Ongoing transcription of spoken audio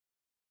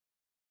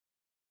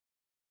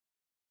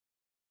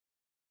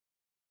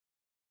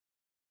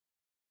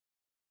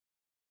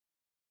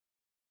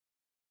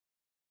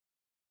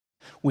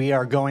We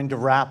are going to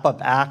wrap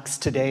up Acts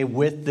today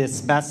with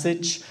this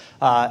message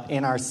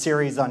in our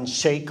series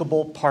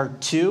Unshakable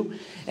Part 2.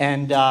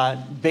 And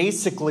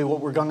basically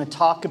what we're going to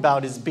talk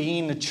about is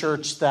being a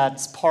church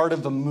that's part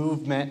of a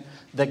movement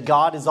that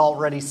God has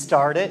already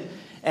started.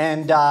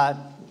 And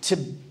to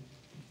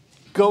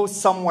go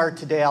somewhere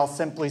today, I'll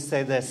simply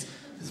say this.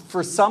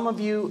 For some of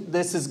you,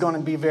 this is going to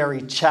be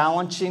very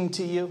challenging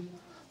to you.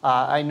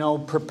 I know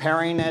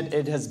preparing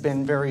it has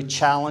been very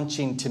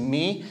challenging to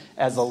me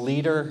as a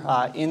leader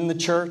in the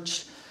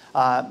church.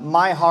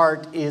 My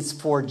heart is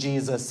for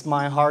Jesus.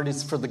 My heart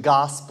is for the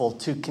gospel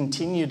to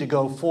continue to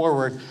go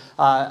forward.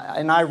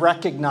 And I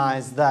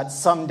recognize that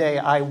someday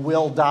I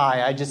will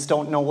die. I just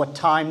don't know what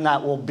time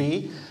that will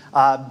be.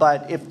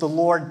 But if the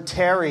Lord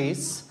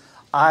tarries,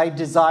 I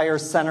desire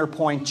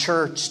Centerpoint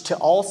Church to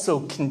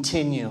also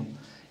continue.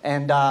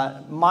 And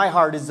my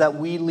heart is that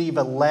we leave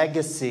a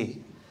legacy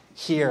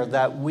here,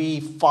 that we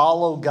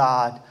follow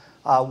God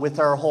with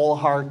our whole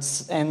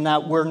hearts, and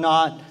that we're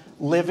not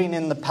living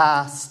in the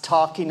past,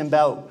 talking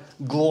about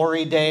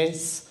glory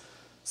days.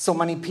 So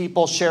many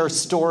people share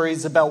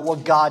stories about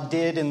what God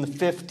did in the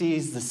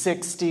 50s, the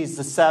 60s,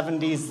 the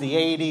 70s, the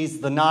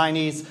 80s, the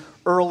 90s,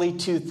 early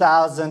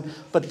 2000.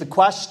 But the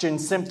question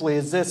simply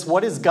is this: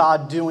 what is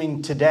God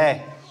doing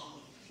today?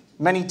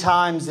 Many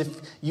times if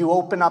you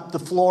open up the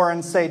floor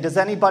and say, does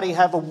anybody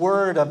have a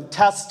word of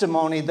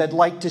testimony they'd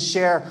like to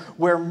share,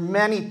 where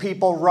many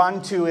people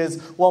run to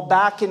is, well,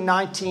 back in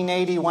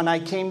 1980 when I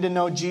came to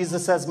know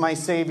Jesus as my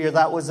Savior,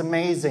 that was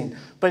amazing.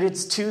 But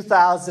it's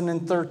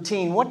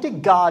 2013. What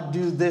did God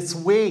do this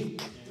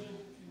week?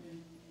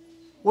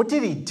 What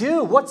did He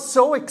do? What's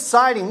so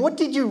exciting? What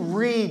did you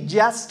read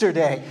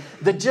yesterday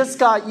that just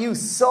got you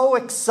so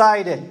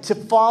excited to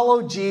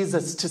follow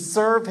Jesus, to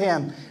serve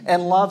Him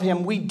and love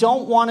Him? We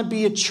don't want to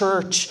be a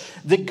church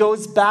that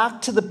goes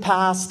back to the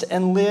past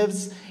and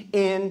lives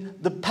in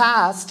the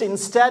past.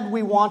 Instead,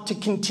 we want to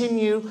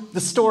continue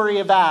the story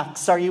of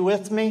Acts. Are you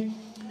with me?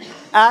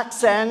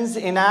 Acts ends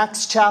in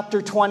Acts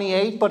chapter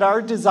 28, but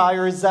our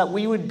desire is that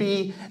we would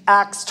be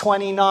Acts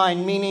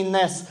 29, meaning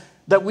this: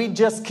 that we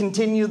just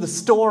continue the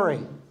story.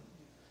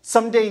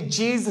 Someday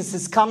Jesus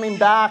is coming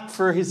back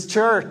for His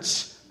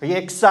church. Are you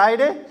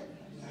excited?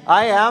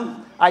 I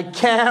am. I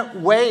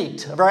can't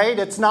wait, right?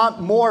 It's not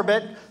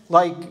morbid,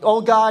 like, oh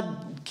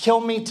God,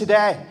 kill me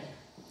today.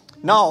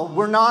 No,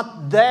 we're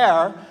not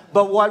there.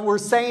 But what we're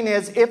saying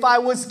is, if I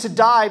was to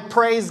die,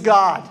 praise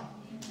God.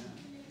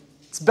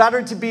 It's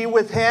better to be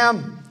with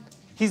Him.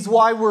 He's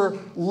why we're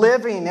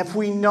living. If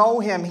we know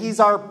Him, He's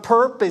our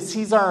purpose.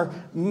 He's our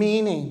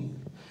meaning.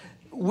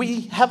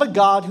 We have a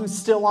God who's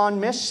still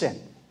on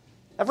mission.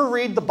 Ever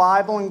read the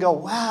Bible and go,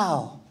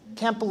 wow,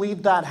 can't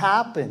believe that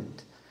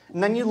happened?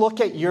 And then you look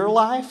at your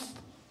life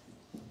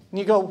and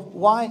you go,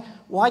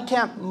 why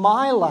can't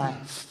my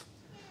life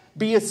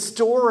be a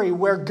story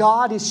where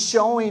God is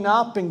showing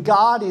up and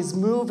God is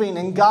moving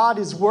and God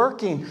is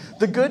working?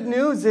 The good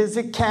news is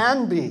it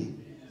can be.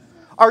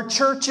 Our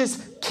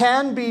churches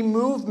can be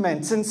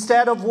movements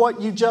instead of what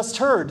you just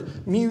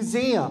heard,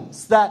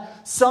 museums,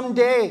 that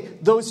someday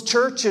those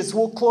churches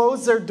will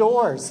close their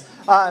doors.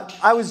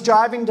 I was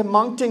driving to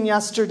Moncton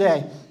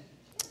yesterday,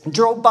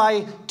 drove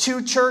by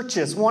two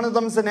churches. One of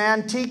them's an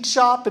antique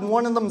shop and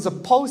one of them's a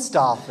post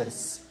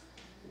office.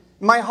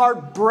 My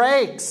heart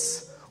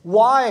breaks.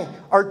 Why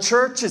are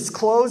churches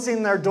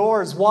closing their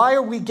doors? Why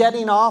are we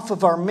getting off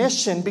of our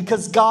mission?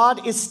 Because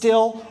God is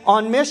still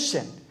on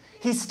mission.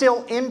 He's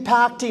still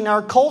impacting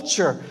our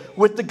culture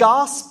with the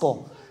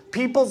gospel.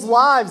 People's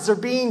lives are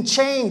being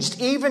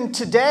changed even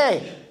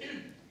today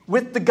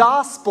with the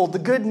gospel, the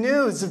good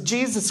news of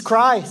Jesus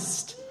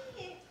Christ.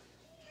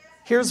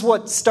 Here's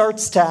what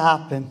starts to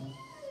happen.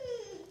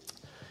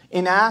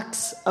 In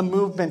Acts, a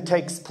movement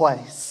takes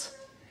place.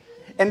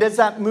 And as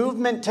that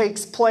movement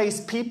takes place,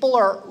 people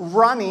are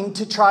running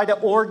to try to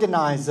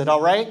organize it,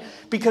 all right?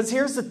 Because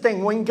here's the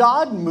thing. When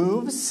God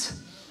moves,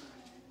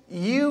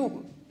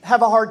 you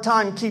have a hard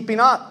time keeping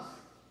up.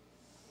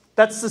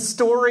 That's the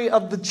story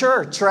of the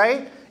church,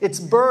 right? It's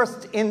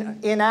birthed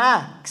in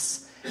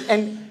Acts.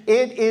 And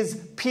it is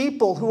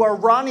people who are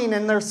running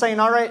and they're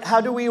saying, all right,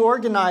 how do we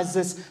organize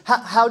this?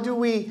 How do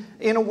we,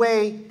 in a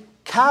way,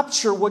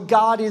 capture what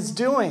God is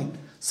doing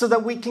so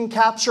that we can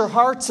capture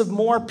hearts of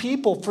more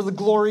people for the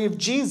glory of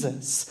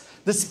Jesus?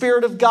 The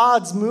Spirit of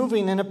God's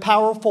moving in a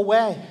powerful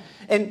way.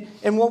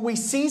 And what we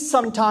see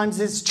sometimes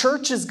is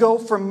churches go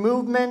from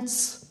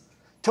movements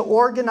to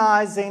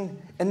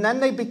organizing, and then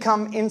they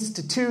become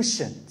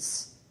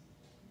institutions.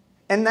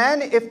 And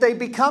then if they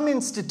become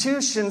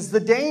institutions, the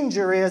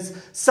danger is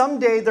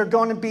someday they're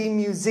going to be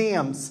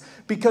museums.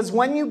 Because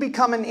when you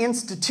become an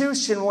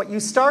institution, what you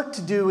start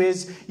to do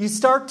is you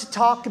start to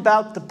talk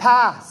about the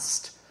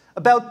past,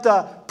 about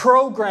the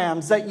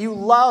programs that you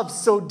love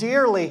so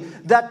dearly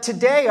that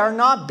today are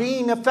not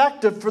being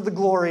effective for the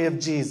glory of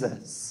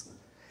Jesus.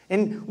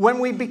 And when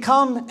we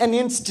become an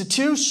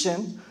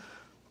institution,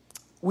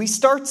 we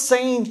start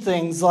saying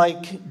things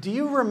like, do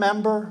you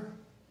remember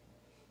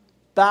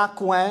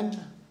back when?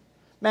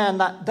 Man,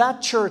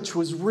 that church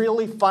was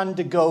really fun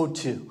to go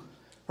to,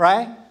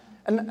 right?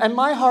 And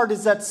my heart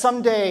is that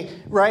someday,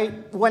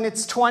 right, when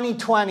it's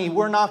 2020,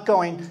 we're not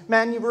going,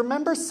 man, you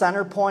remember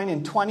Centerpoint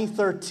in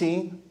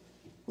 2013? It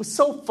was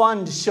so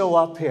fun to show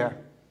up here.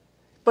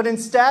 But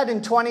instead,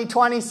 in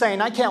 2020, saying,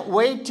 I can't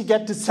wait to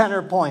get to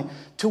Centerpoint,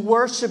 to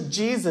worship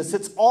Jesus.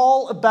 It's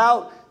all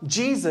about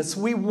Jesus.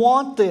 We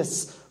want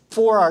this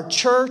for our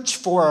church,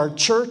 for our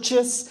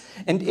churches.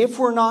 And if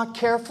we're not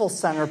careful,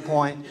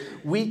 Centerpoint,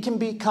 we can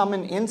become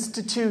an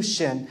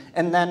institution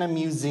and then a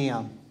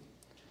museum.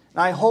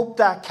 And I hope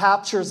that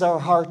captures our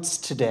hearts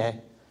today.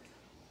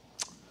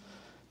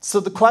 So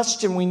the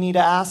question we need to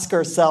ask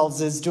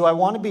ourselves is, do I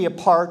want to be a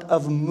part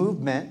of a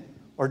movement,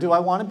 or do I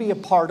want to be a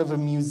part of a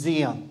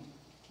museum?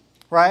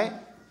 Right?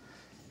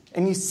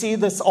 And you see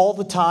this all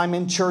the time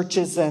in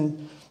churches.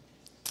 And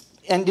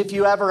if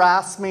you ever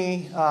ask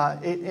me,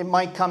 it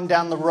might come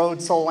down the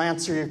road, so I'll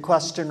answer your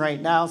question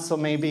right now. So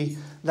maybe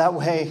that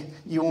way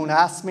you won't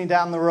ask me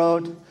down the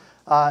road.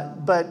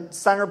 But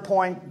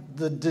Centerpoint,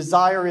 the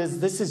desire is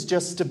this is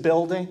just a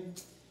building.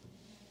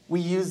 We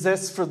use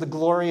this for the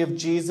glory of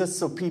Jesus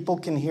so people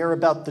can hear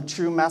about the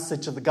true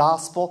message of the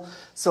gospel.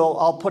 So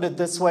I'll put it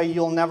this way.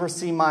 You'll never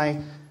see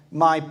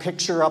my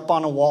picture up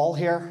on a wall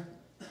here.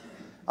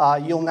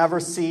 You'll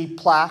never see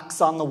plaques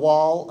on the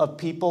wall of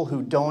people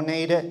who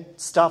donated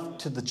stuff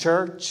to the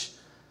church.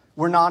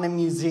 We're not a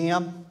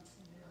museum.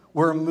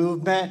 We're a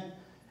movement.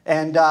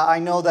 And I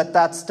know that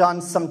that's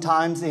done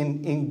sometimes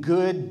in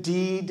good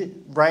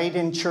deed, right,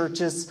 in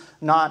churches,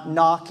 not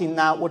knocking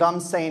that. What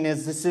I'm saying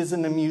is this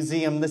isn't a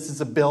museum. This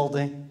is a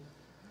building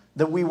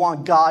that we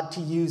want God to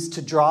use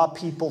to draw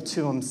people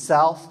to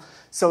himself.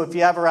 So if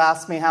you ever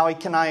ask me, Howie,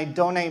 can I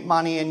donate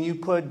money and you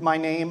put my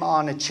name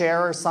on a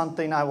chair or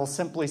something, I will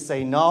simply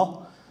say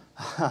no.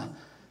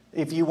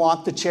 If you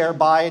want the chair,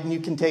 buy it and you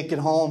can take it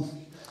home.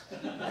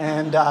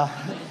 And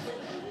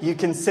you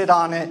can sit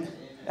on it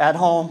at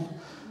home.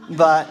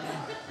 But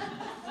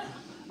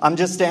I'm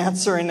just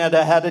answering it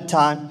ahead of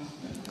time.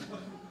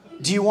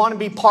 Do you want to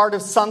be part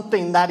of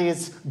something that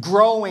is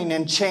growing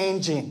and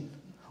changing?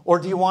 Or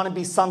do you want to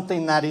be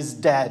something that is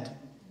dead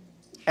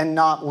and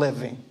not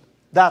living?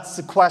 That's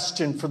the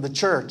question for the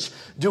church.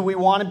 Do we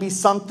want to be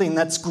something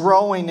that's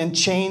growing and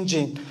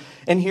changing?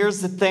 And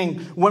here's the thing.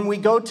 When we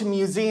go to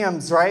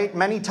museums, right,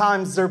 many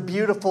times they're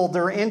beautiful,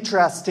 they're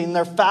interesting,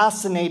 they're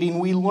fascinating.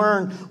 We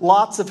learn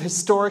lots of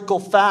historical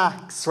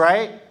facts,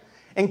 right?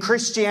 And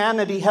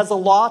Christianity has a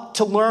lot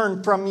to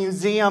learn from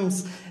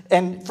museums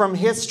and from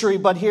history.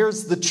 But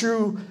here's the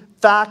true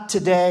fact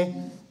today.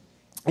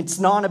 It's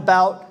not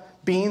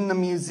about being the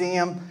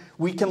museum.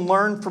 We can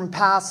learn from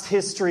past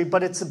history,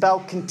 but it's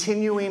about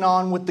continuing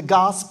on with the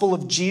gospel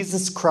of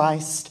Jesus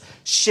Christ,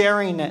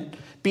 sharing it,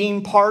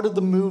 being part of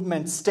the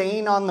movement,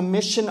 staying on the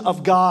mission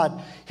of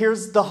God.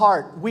 Here's the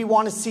heart. We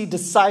want to see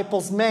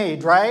disciples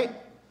made, right?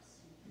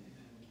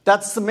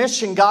 That's the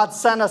mission God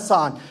sent us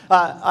on.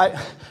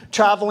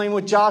 Traveling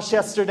with Josh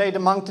yesterday to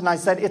Moncton, I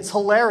said, it's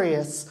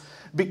hilarious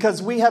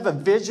because we have a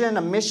vision,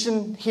 a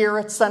mission here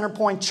at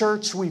Centerpoint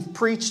Church. We've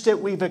preached it,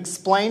 we've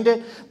explained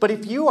it. But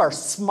if you are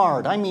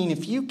smart, I mean,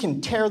 if you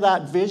can tear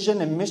that vision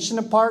and mission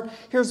apart,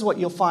 here's what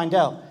you'll find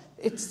out.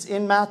 It's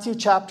in Matthew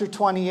chapter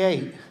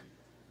 28.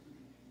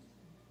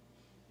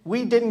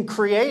 We didn't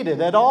create it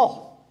at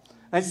all.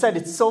 I said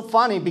it's so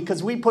funny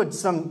because we put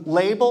some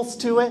labels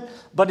to it,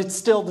 but it's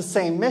still the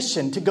same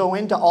mission, to go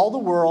into all the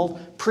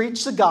world,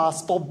 preach the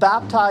gospel,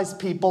 baptize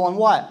people, and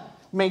what?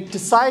 Make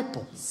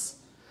disciples.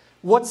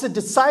 What's a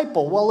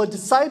disciple? Well, a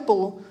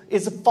disciple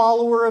is a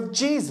follower of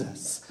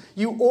Jesus.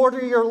 You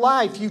order your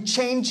life, you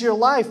change your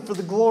life for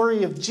the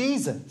glory of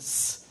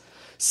Jesus.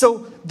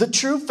 So the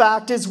true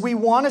fact is we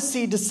want to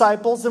see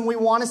disciples and we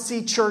want to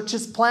see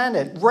churches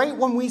planted. Right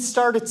when we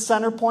started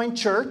Centerpoint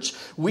Church,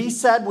 we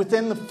said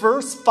within the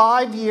first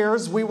 5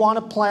 years we want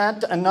to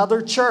plant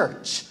another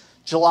church.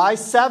 July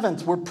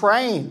 7th, we're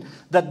praying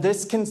that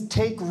this can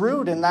take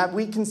root and that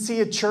we can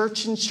see a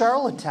church in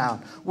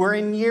Charlottetown. We're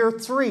in year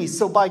 3,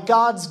 so by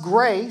God's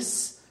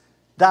grace,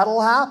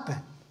 that'll happen.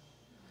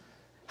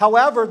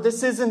 However,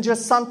 this isn't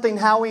just something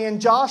Howie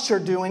and Josh are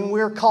doing.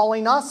 We're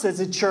calling us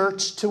as a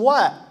church to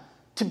what?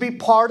 To be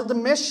part of the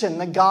mission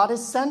that God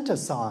has sent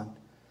us on.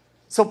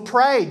 So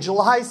pray,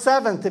 July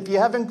 7th, if you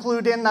haven't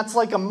clued in, that's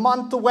like a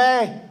month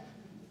away.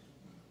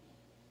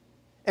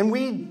 And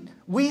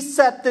we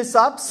set this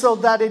up so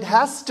that it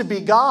has to be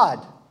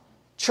God.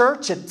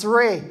 Church at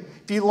 3.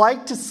 If you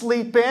like to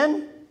sleep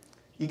in,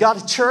 you got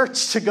a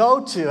church to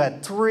go to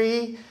at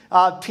 3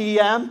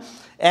 p.m.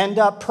 And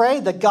pray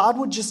that God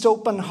would just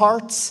open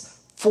hearts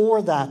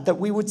for that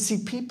we would see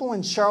people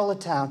in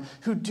Charlottetown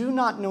who do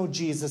not know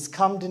Jesus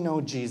come to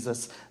know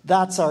Jesus.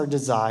 That's our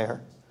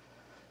desire.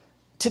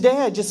 Today,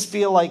 I just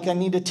feel like I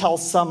need to tell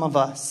some of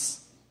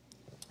us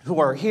who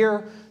are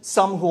here,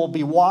 some who will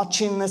be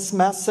watching this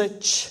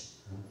message,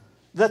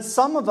 that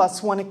some of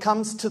us, when it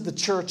comes to the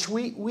church,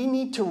 we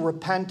need to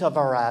repent of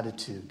our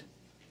attitude.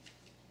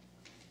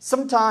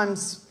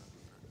 Sometimes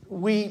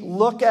we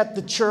look at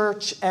the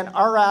church and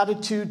our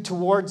attitude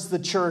towards the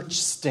church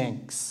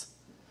stinks.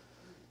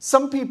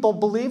 Some people,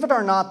 believe it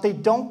or not, they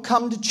don't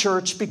come to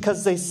church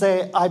because they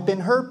say, I've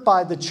been hurt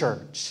by the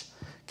church.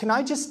 Can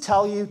I just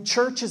tell you,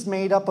 church is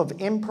made up of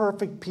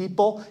imperfect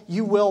people.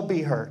 You will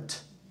be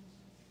hurt.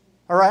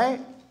 All right?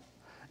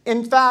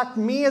 In fact,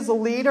 me as a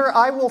leader,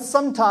 I will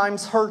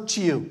sometimes hurt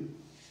you.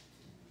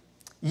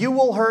 You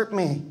will hurt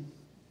me.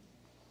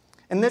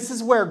 And this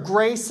is where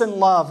grace and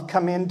love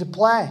come into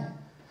play.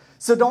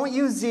 So don't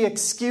use the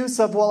excuse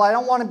of, well, I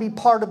don't want to be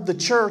part of the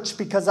church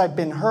because I've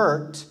been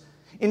hurt.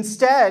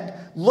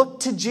 Instead, look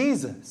to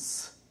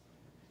Jesus.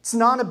 It's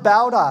not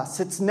about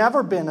us. It's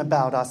never been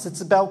about us. It's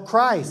about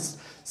Christ.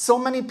 So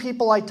many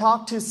people I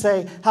talk to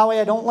say, Howie,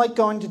 I don't like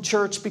going to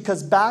church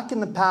because back in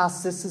the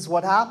past, this is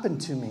what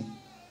happened to me.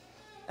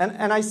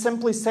 And I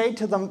simply say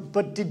to them,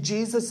 but did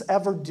Jesus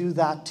ever do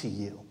that to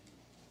you?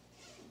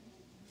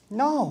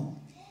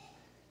 No.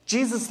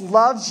 Jesus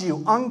loves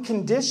you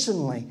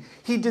unconditionally.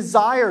 He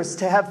desires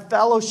to have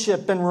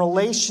fellowship and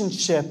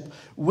relationship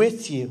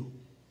with you.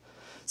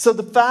 So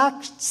the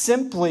fact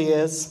simply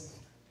is,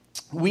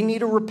 we need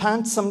to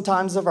repent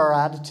sometimes of our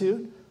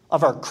attitude,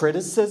 of our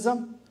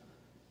criticism.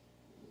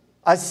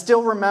 I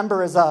still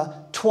remember as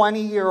a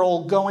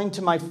 20-year-old going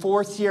to my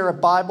 4th year at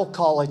Bible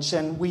college,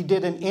 and we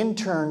did an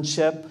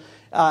internship,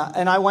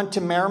 and I went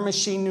to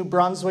Miramichi, New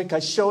Brunswick. I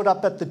showed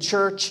up at the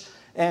church,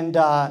 and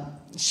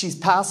she's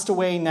passed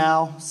away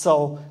now,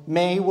 so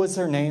May was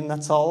her name,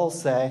 that's all I'll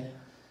say.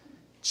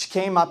 She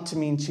came up to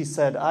me and she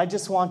said, I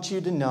just want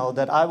you to know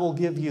that I will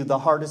give you the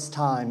hardest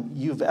time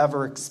you've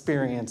ever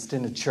experienced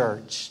in a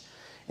church.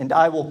 And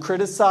I will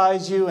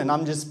criticize you, and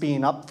I'm just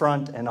being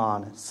upfront and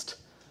honest.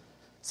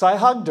 So I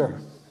hugged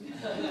her.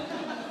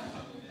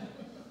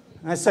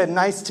 And I said,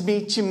 nice to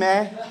meet you,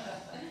 May.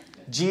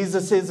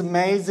 Jesus is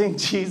amazing.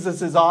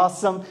 Jesus is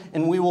awesome.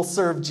 And we will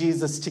serve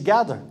Jesus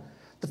together.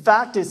 The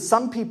fact is,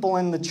 some people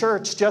in the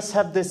church just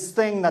have this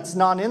thing that's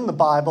not in the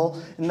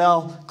Bible, and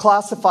they'll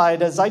classify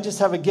it as, I just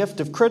have a gift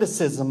of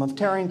criticism, of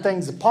tearing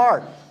things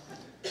apart.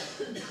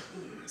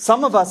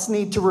 Some of us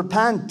need to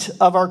repent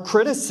of our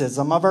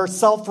criticism, of our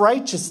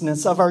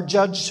self-righteousness, of our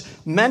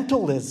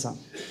judgmentalism.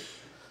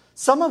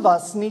 Some of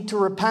us need to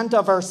repent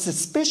of our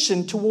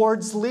suspicion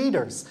towards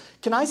leaders.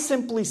 Can I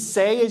simply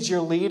say as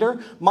your leader,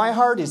 my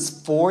heart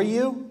is for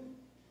you?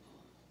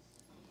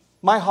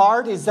 My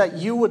heart is that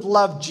you would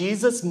love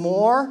Jesus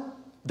more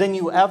than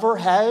you ever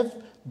have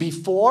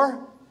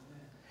before.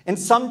 And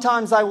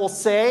sometimes I will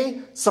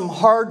say some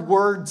hard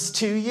words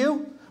to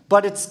you,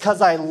 but it's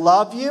because I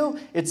love you.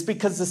 It's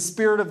because the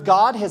Spirit of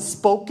God has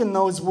spoken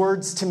those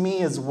words to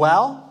me as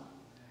well.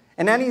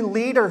 And any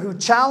leader who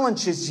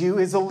challenges you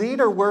is a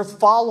leader worth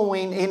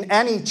following in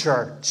any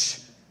church.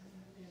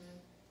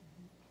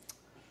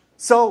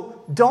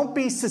 So don't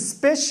be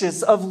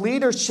suspicious of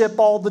leadership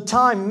all the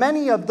time.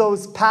 Many of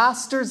those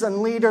pastors and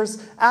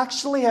leaders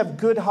actually have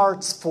good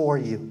hearts for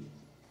you.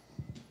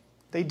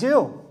 They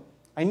do.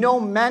 I know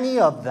many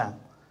of them.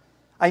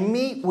 I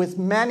meet with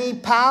many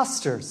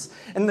pastors.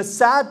 And the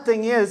sad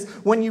thing is,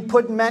 when you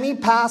put many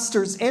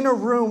pastors in a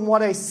room,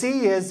 what I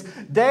see is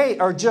they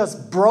are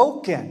just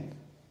broken.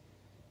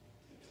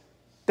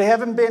 They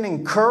haven't been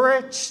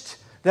encouraged.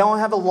 They don't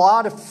have a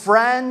lot of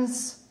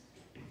friends.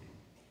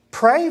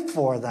 Pray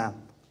for them.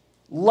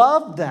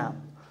 Love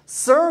them.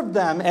 Serve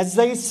them as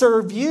they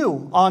serve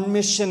you on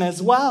mission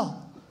as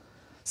well.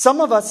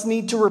 Some of us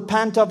need to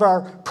repent of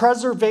our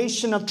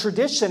preservation of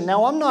tradition.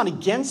 Now, I'm not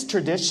against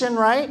tradition,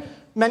 right?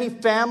 Many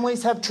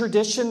families have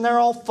tradition. They're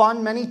all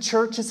fun. Many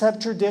churches have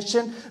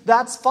tradition.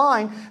 That's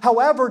fine.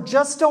 However,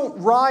 just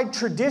don't ride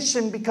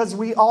tradition because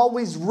we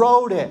always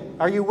rode it.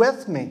 Are you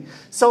with me?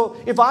 So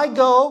if I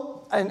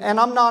go, and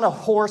I'm not a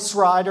horse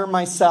rider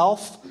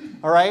myself,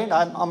 all right?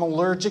 I'm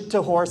allergic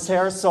to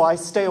horsehair, so I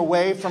stay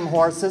away from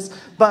horses.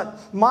 But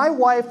my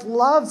wife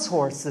loves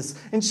horses,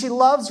 and she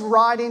loves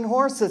riding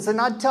horses. And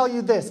I'd tell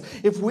you this,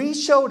 if we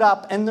showed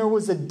up and there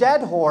was a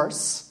dead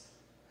horse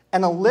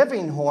and a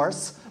living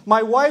horse,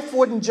 my wife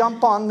wouldn't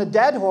jump on the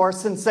dead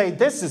horse and say,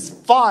 this is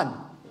fun.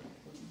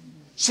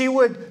 She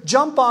would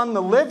jump on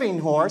the living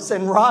horse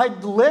and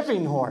ride the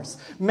living horse.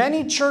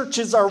 Many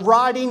churches are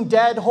riding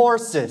dead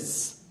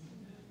horses.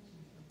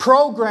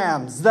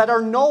 Programs that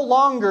are no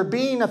longer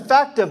being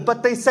effective,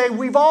 but they say,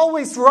 we've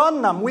always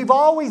run them. We've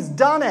always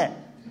done it.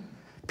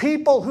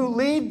 People who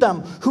lead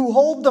them, who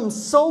hold them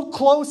so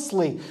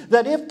closely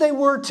that if they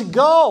were to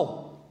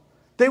go,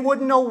 they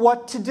wouldn't know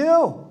what to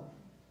do.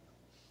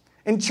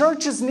 And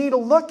churches need to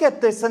look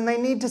at this and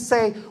they need to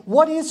say,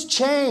 what is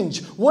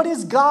change? What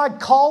is God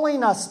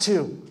calling us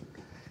to?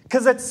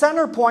 Because at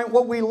Centerpoint,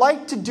 what we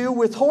like to do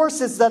with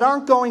horses that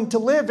aren't going to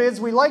live is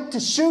we like to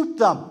shoot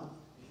them.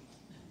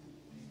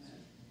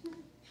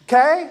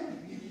 Okay?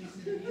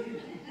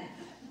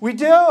 We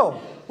do.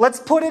 Let's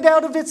put it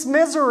out of its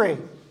misery.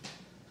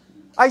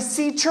 I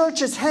see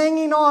churches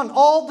hanging on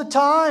all the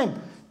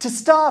time to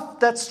stuff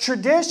that's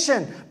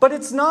tradition, but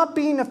it's not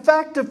being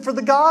effective for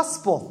the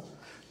gospel.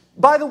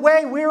 By the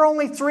way, we're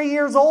only 3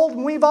 years old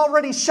and we've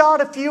already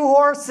shot a few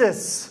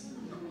horses.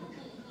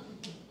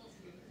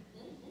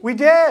 We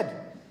did. I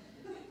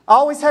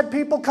always had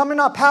people coming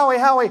up,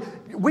 Howie,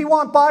 we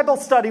want Bible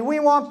study. We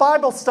want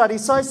Bible study.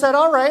 So I said,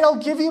 all right, I'll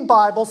give you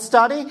Bible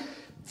study.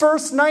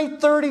 First night,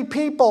 30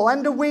 people.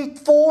 End of week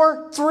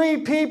 4,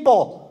 3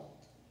 people.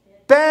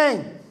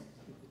 Bang.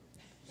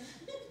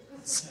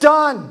 It's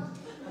done.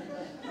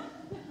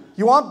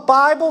 You want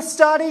Bible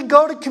study?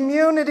 Go to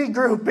community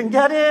group and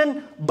get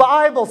in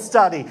Bible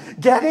study.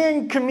 Get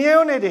in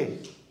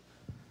community.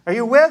 Are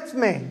you with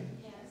me?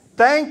 Yes.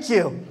 Thank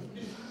you.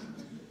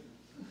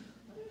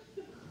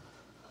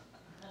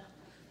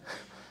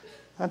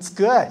 That's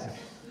good.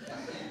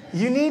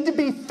 You need to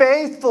be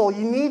faithful.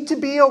 You need to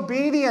be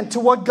obedient to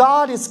what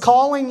God is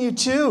calling you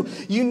to.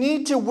 You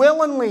need to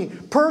willingly,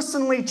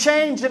 personally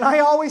change. And I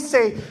always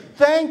say,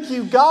 thank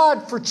you,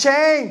 God, for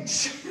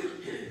change.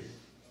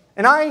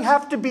 And I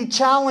have to be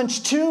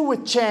challenged too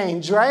with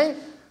change, right?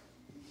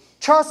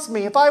 Trust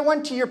me, if I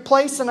went to your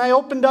place and I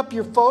opened up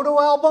your photo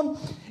album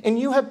and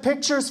you have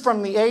pictures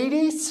from the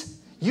 80s,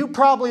 you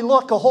probably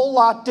look a whole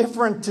lot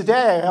different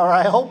today, or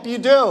I hope you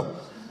do.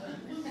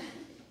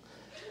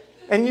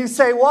 And you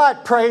say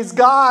what? Praise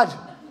God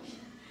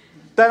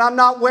that I'm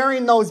not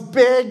wearing those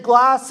big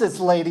glasses,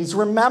 ladies.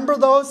 Remember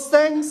those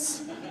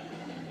things?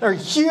 They're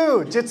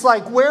huge. It's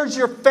like, where's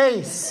your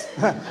face?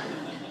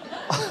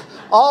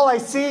 All I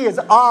see is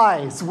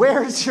eyes.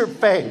 Where's your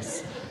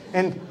face?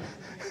 And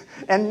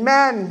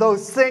men,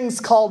 those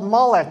things called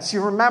mullets.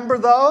 You remember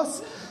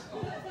those?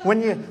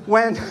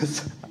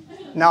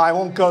 No, I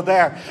won't go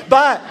there.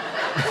 But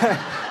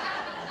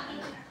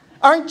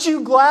aren't you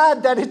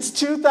glad that it's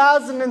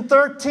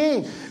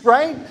 2013,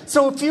 right?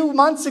 So a few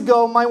months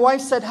ago, my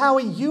wife said,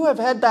 Howie, you have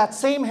had that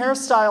same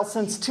hairstyle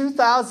since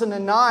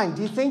 2009.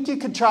 Do you think you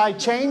could try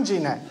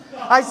changing it?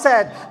 I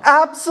said,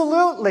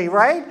 absolutely,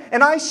 right?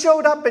 And I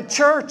showed up at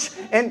church,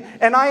 and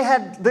I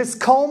had this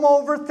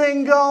comb-over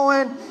thing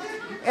going,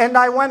 and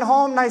I went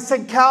home, and I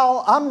said,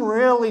 Cal, I'm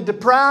really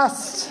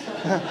depressed.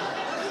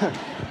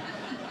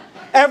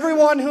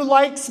 Everyone who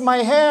likes my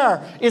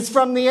hair is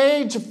from the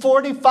age of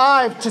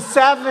 45 to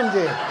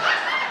 70.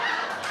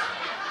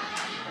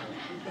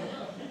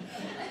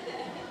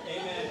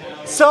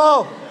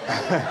 So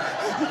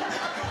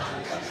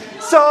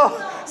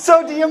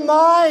do you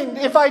mind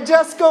if I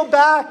just go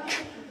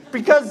back?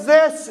 Because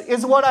this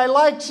is what I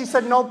like. She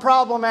said, no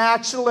problem. I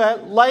actually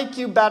like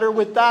you better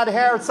with that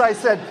hair. So I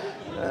said,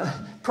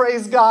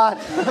 praise God.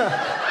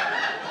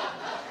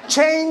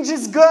 Change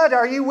is good.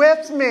 Are you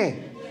with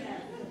me?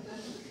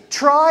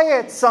 Try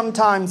it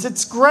sometimes.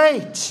 It's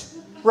great,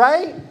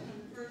 right?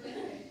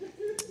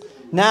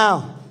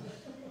 Now,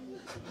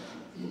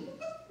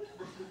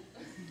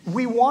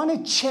 we want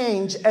to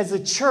change as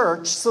a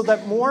church so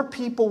that more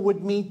people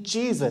would meet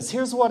Jesus.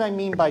 Here's what I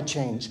mean by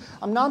change.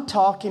 I'm not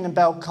talking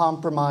about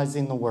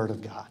compromising the Word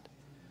of God.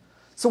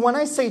 So when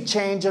I say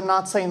change, I'm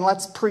not saying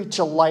let's preach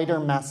a lighter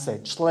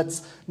message.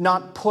 Let's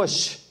not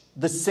push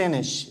the sin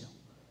issue.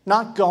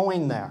 Not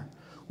going there.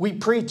 We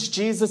preach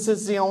Jesus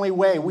is the only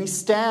way. We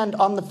stand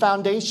on the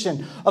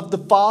foundation of the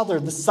Father,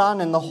 the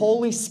Son, and the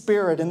Holy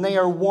Spirit, and they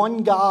are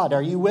one God.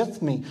 Are you with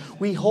me?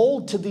 We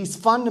hold to these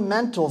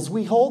fundamentals.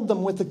 We hold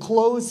them with a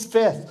closed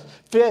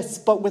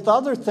fist, but with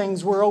other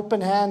things, we're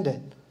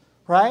open-handed,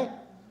 right?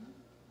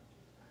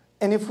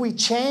 And if we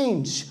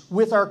change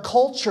with our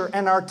culture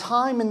and our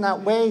time in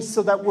that way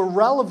so that we're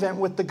relevant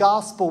with the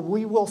gospel,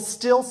 we will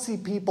still see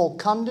people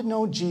come to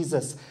know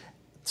Jesus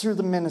through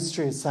the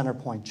ministry of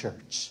Centerpoint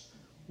Church.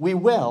 We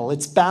will.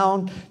 It's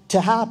bound to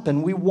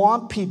happen. We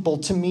want people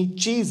to meet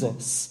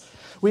Jesus.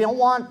 We don't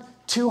want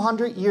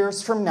 200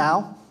 years from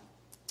now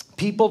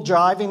people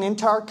driving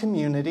into our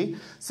community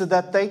so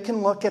that they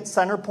can look at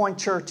Centerpoint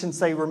Church and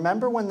say,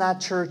 remember when that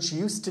church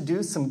used to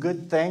do some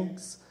good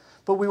things?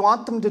 But we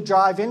want them to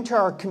drive into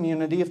our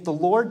community if the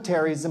Lord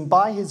tarries and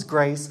by His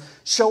grace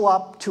show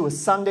up to a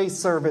Sunday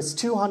service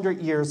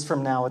 200 years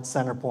from now at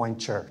Centerpoint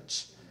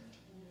Church.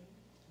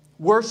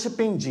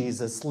 Worshiping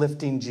Jesus,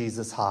 lifting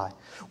Jesus high.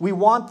 We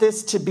want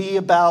this to be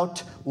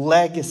about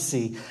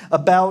legacy,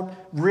 about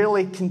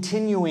really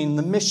continuing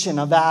the mission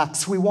of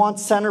Acts. We want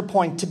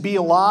Centerpoint to be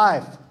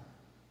alive.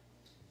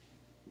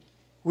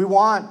 We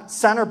want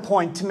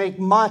Centerpoint to make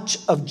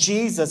much of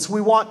Jesus. We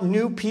want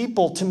new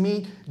people to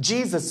meet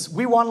Jesus.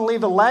 We want to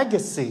leave a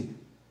legacy.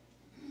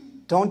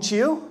 Don't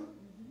you?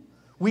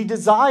 We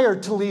desire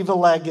to leave a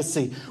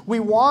legacy.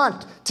 We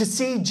want to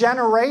see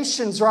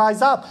generations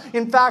rise up.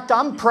 In fact,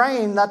 I'm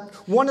praying that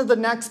one of the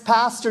next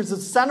pastors of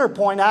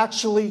Centerpoint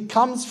actually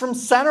comes from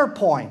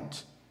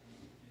Centerpoint.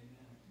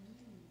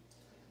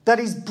 That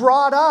he's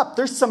brought up.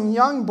 There's some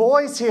young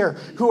boys here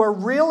who are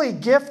really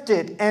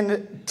gifted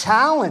and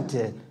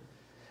talented.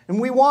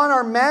 And we want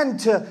our men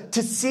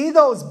to see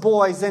those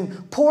boys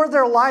and pour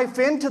their life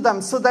into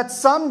them so that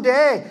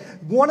someday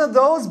one of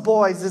those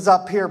boys is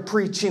up here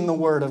preaching the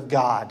Word of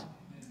God.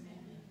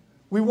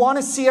 We want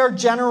to see our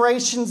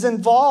generations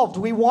involved.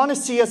 We want to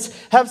see us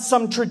have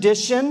some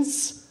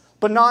traditions,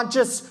 but not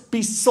just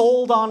be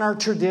sold on our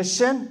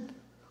tradition.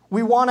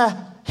 We want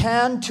to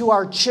hand to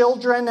our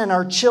children and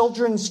our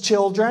children's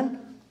children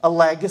a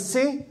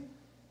legacy.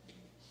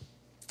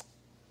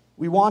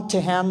 We want to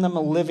hand them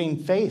a living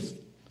faith.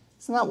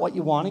 Isn't that what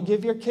you want to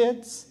give your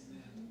kids?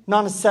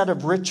 Not a set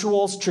of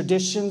rituals,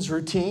 traditions,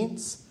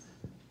 routines.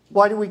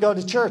 Why do we go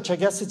to church? I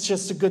guess it's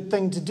just a good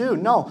thing to do.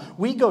 No,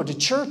 we go to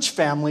church,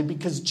 family,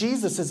 because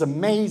Jesus is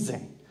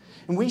amazing.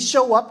 And we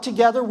show up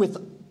together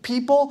with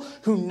people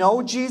who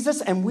know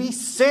Jesus and we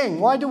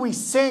sing. Why do we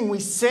sing? We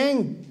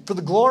sing for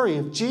the glory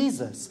of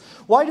Jesus.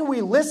 Why do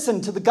we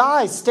listen to the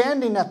guy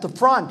standing at the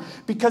front?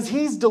 Because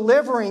he's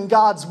delivering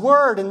God's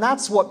word, and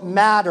that's what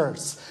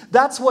matters.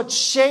 That's what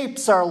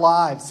shapes our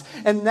lives.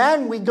 And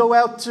then we go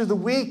out through the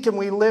week and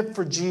we live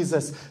for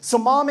Jesus. So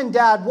mom and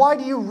dad, why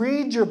do you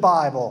read your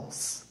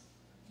Bibles?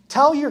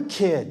 Tell your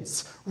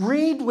kids.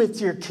 Read with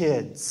your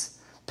kids.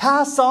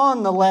 Pass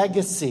on the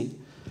legacy.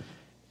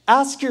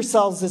 Ask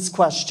yourselves this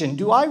question: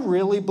 do I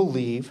really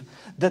believe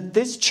that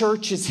this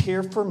church is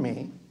here for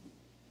me?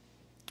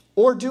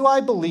 Or do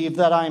I believe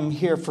that I'm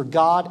here for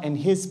God and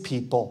His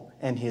people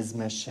and His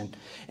mission?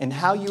 And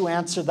how you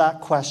answer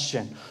that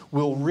question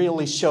will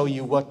really show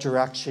you what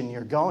direction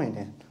you're going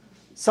in.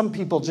 Some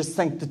people just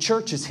think the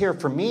church is here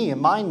for me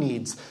and my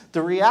needs.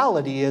 The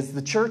reality is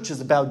the church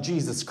is about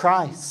Jesus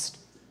Christ.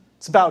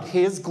 It's about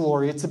His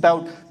glory. It's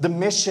about the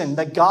mission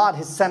that God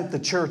has sent the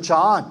church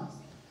on.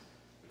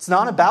 It's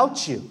not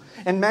about you.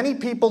 And many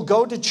people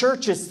go to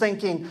churches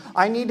thinking,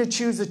 I need to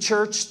choose a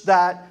church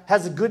that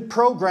has a good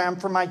program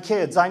for my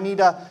kids. I need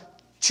to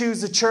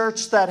choose a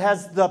church that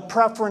has the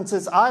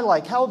preferences I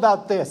like. How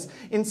about this?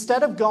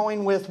 Instead of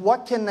going with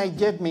what can they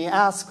give me,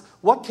 ask,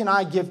 what can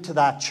I give to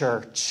that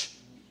church?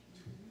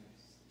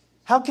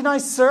 How can I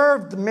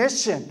serve the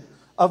mission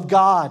of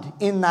God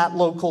in that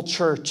local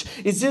church?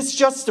 Is this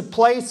just a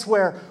place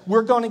where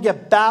we're going to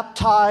get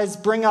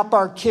baptized, bring up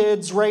our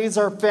kids, raise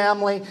our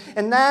family,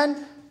 and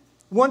then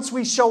once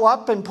we show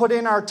up and put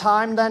in our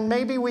time, then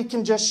maybe we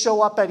can just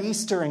show up at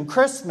Easter and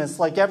Christmas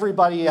like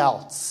everybody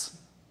else?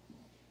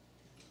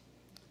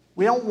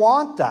 We don't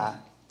want that.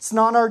 It's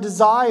not our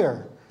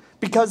desire.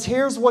 Because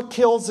here's what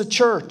kills a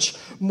church: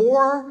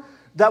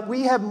 that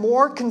we have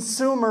more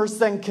consumers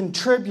than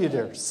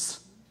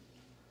contributors.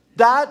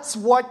 That's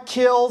what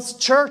kills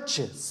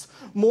churches.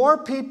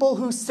 More people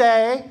who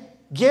say,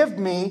 give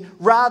me,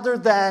 rather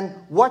than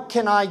what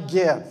can I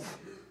give?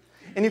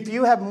 And if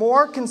you have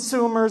more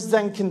consumers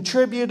than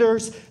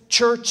contributors,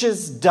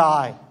 churches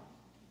die.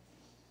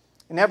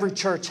 And every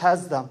church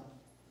has them.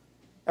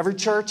 Every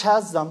church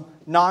has them.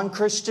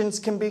 Non-Christians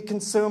can be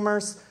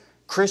consumers.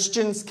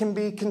 Christians can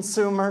be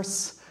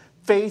consumers.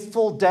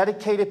 Faithful,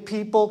 dedicated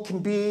people can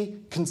be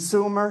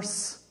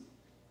consumers.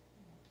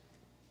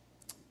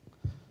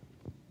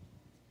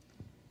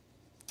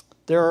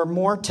 There are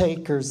more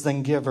takers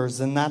than givers,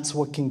 and that's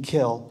what can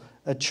kill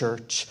a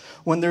church.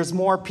 When there's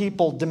more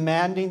people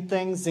demanding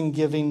things than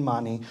giving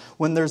money.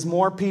 When there's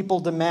more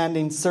people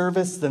demanding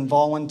service than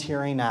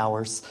volunteering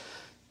hours.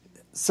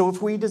 So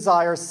if we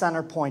desire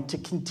Centerpoint to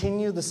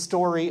continue the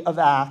story of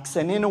Acts,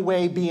 and in a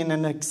way being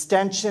an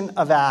extension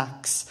of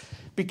Acts,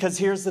 because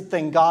here's the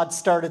thing, God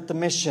started the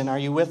mission. Are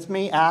you with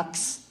me?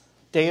 Acts,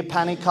 day of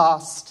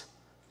Pentecost.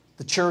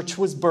 The church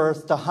was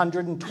birthed.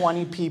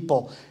 120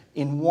 people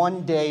in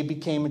one day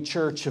became a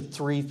church of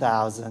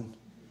 3,000.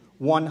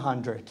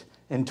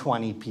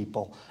 120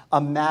 people.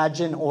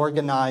 Imagine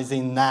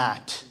organizing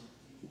that.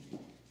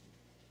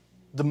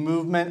 The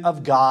movement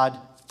of God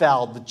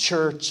fell. The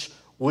church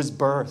was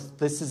birthed.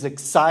 This is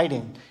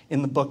exciting.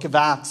 In the book of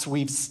Acts,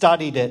 we've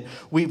studied it.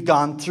 We've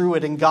gone through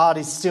it, and God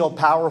is still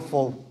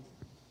powerful.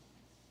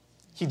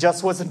 He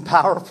just wasn't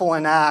powerful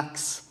in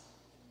Acts.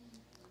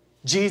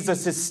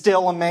 Jesus is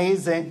still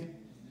amazing.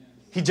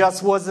 He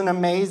just wasn't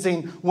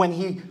amazing when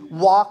he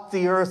walked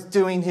the earth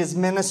doing his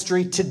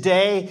ministry.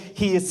 Today,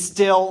 he is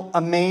still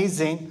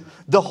amazing.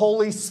 The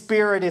Holy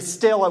Spirit is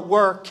still at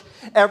work.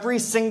 Every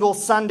single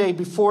Sunday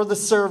before the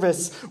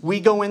service, we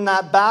go in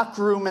that back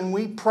room and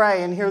we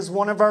pray. And here's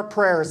one of our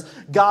prayers.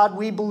 God,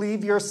 we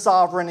believe you're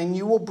sovereign and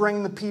you will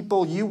bring the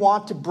people you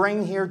want to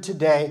bring here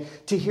today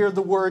to hear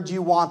the word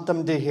you want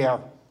them to hear.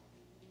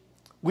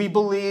 We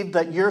believe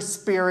that your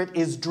Spirit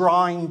is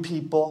drawing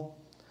people.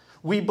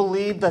 We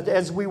believe that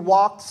as we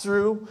walk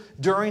through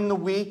during the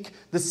week,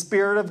 the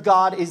Spirit of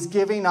God is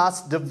giving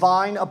us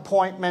divine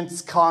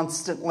appointments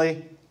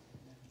constantly,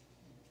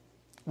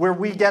 where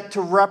we get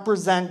to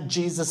represent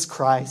Jesus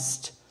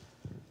Christ.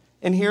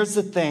 And here's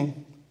the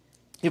thing.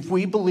 If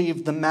we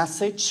believe the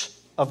message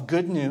of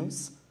good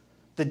news,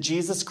 that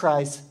Jesus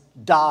Christ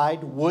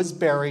died, was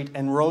buried,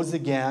 and rose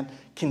again,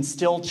 can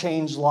still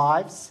change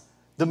lives,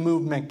 the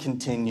movement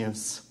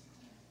continues.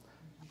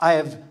 I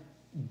have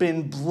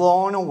been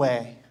blown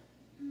away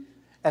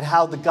at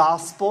how the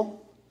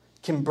gospel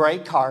can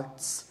break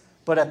hearts,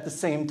 but at the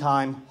same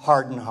time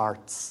harden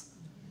hearts.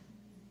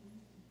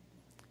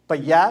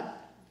 But yet,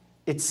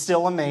 it's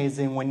still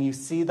amazing when you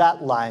see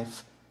that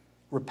life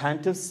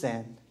repent of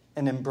sin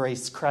and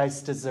embrace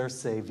Christ as their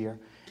Savior,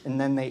 and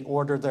then they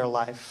order their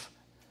life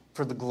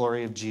for the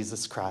glory of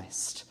Jesus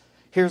Christ.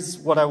 Here's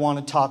what I want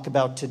to talk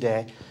about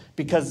today.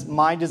 because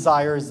my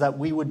desire is that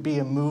we would be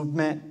a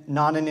movement,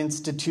 not an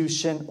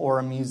institution or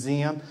a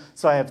museum.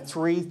 So I have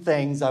 3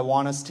 things I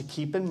want us to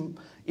keep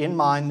in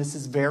mind. This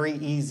is very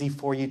easy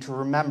for you to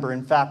remember.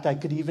 In fact, I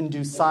could even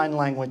do sign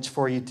language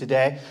for you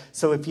today.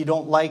 So if you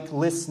don't like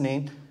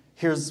listening,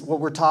 here's what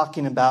we're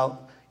talking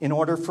about. In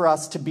order for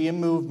us to be a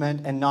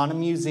movement and not a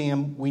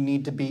museum, we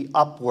need to be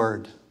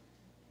upward.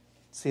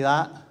 See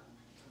that?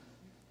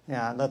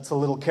 Yeah, that's a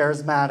little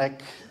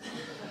charismatic.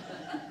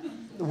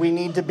 We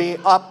need to be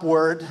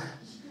upward.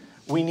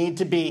 We need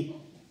to be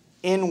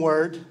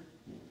inward.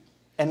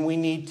 And we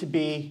need to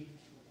be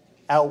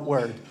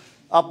outward.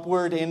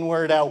 Upward,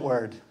 inward,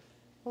 outward.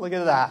 Look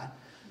at that.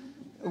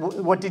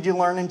 What did you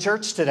learn in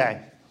church today?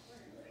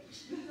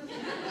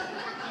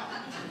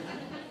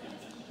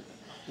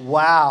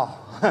 Wow.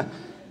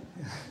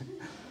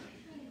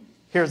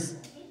 Here's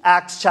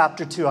Acts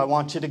chapter 2. I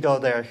want you to go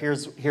there.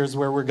 Here's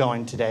where we're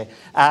going today.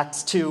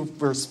 Acts 2,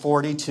 verse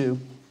 42.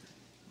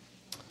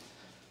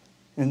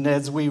 And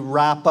as we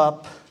wrap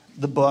up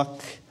the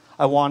book,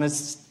 I want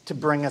us to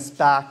bring us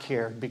back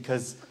here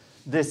because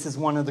this is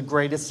one of the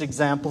greatest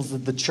examples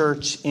of the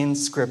church in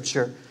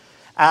Scripture.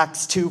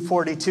 Acts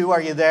 2:42.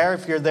 Are you there?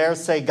 If you're there,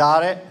 say,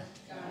 got it.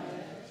 Got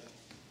it.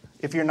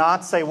 If you're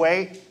not, say,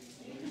 wait.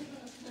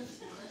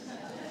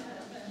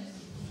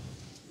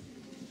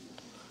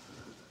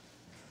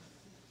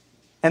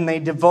 And they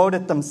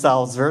devoted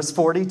themselves, verse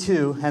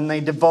 42, and they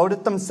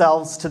devoted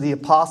themselves to the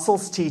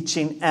apostles'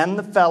 teaching and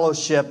the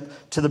fellowship,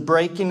 to the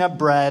breaking of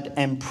bread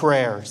and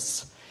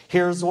prayers.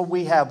 Here's what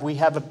we have. We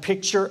have a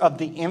picture of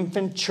the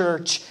infant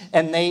church,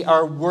 and they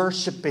are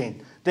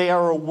worshiping. They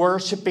are a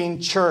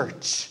worshiping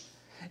church.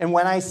 And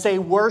when I say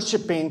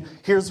worshiping,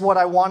 here's what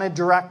I want to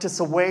direct us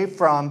away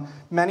from.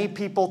 Many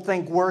people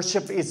think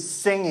worship is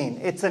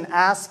singing. It's an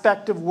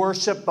aspect of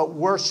worship, but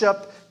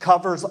worship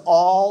covers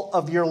all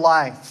of your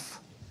life.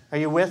 Are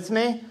you with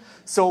me?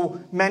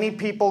 So many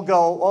people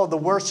go, oh, the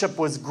worship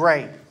was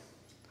great.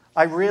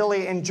 I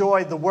really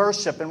enjoyed the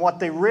worship. And what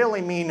they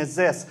really mean is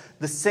this.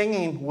 The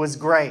singing was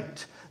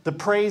great. The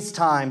praise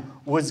time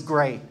was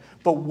great.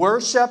 But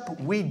worship,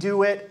 we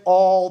do it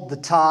all the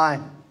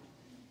time.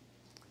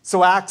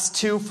 So Acts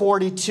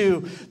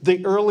 2:42,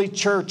 the early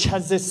church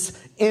has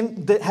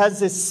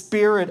this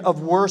spirit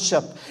of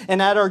worship.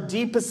 And at our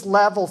deepest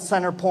level,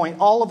 center point,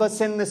 all of us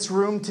in this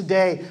room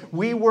today,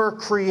 we were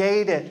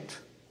created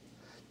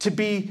to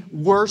be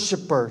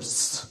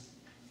worshipers.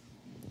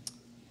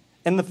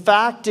 And the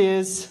fact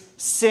is,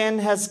 sin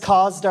has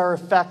caused our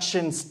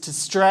affections to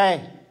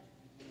stray.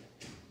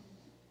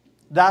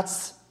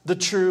 That's the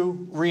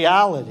true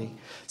reality.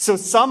 So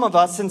some of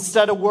us,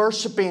 instead of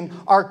worshiping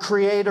our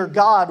Creator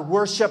God,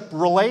 worship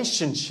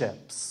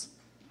relationships.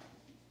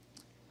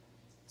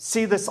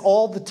 See this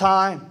all the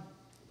time.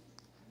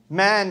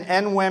 Men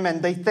and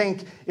women, they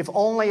think, if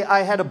only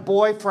I had a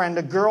boyfriend,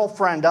 a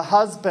girlfriend, a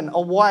husband,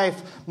 a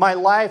wife, my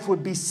life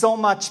would be so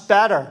much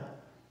better.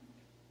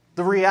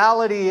 The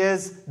reality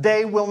is,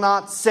 they will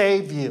not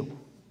save you.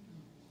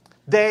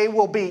 They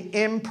will be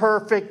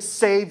imperfect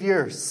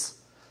saviors.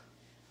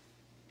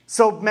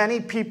 So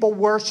many people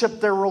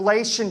worship their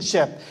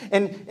relationship.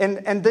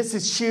 And this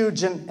is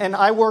huge. And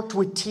I worked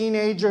with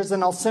teenagers,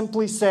 and I'll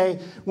simply say,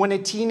 when a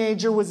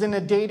teenager was in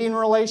a dating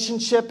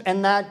relationship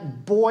and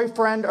that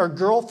boyfriend or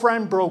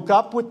girlfriend broke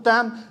up with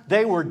them,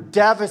 they were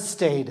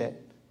devastated.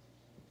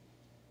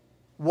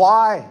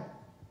 Why?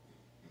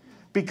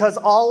 Because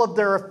all of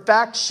their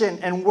affection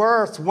and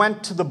worth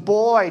went to the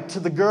boy,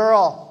 to the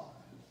girl.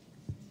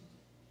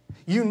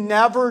 You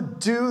never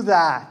do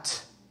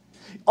that.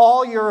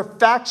 All your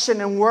affection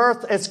and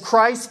worth as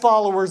Christ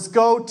followers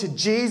go to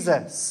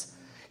Jesus.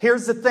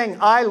 Here's the thing.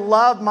 I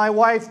love my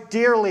wife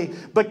dearly,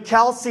 but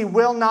Kelsey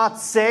will not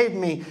save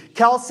me.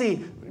 Kelsey,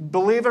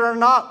 believe it or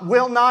not,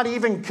 will not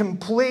even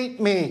complete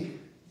me.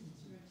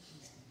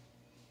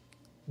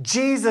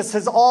 Jesus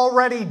has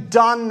already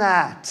done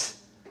that.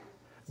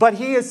 But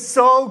He is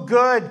so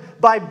good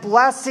by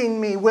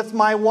blessing me with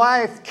my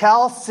wife,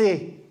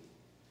 Kelsey.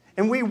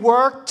 And we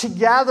work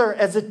together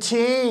as a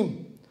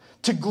team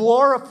to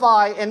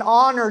glorify and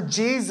honor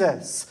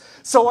Jesus.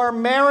 So our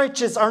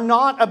marriages are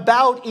not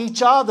about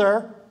each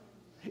other.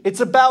 It's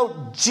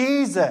about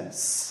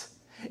Jesus.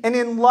 And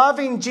in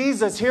loving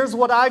Jesus, here's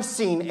what I've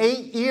seen.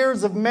 8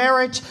 years of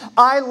marriage,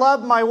 I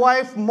love my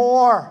wife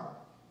more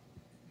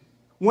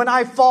when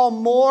I fall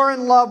more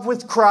in love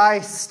with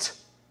Christ.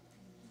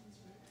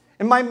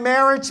 And my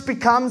marriage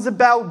becomes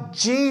about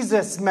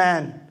Jesus,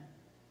 men.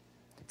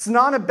 It's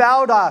not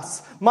about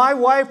us. My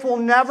wife will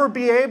never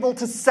be able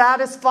to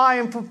satisfy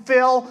and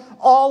fulfill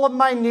all of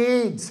my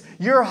needs.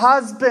 Your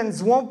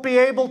husbands won't be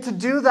able to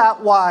do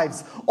that,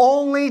 wives.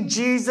 Only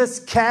Jesus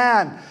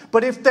can.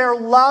 But if they're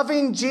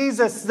loving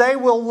Jesus, they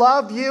will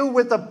love you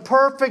with a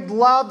perfect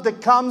love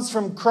that comes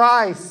from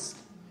Christ.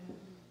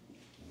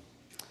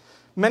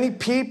 Many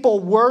people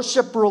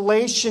worship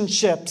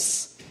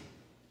relationships.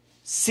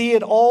 See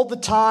it all the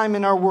time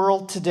in our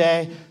world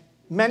today.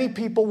 Many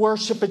people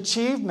worship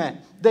achievement.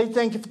 They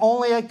think if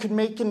only I could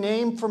make a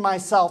name for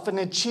myself and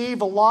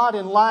achieve a lot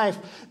in life,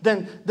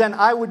 then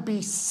I would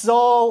be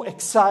so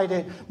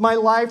excited. My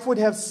life would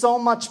have so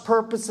much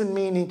purpose and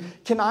meaning.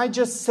 Can I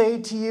just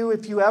say to you,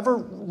 if you ever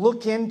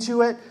look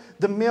into it,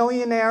 the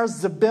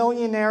millionaires, the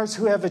billionaires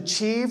who have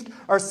achieved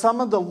are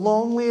some of the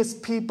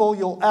loneliest people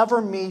you'll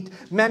ever meet.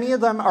 Many of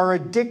them are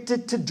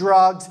addicted to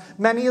drugs.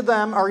 Many of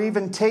them are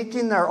even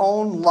taking their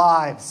own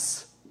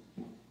lives.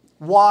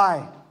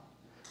 Why?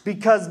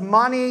 Because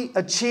money,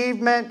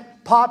 achievement,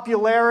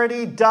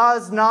 popularity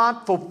does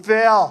not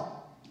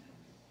fulfill.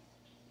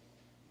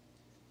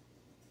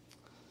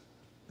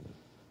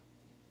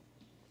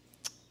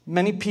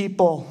 Many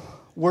people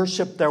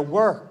worship their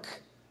work.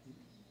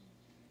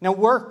 Now,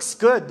 work's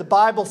good. The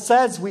Bible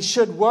says we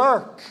should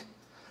work.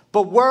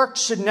 But work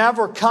should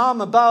never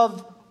come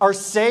above our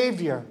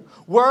Savior.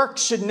 Work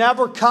should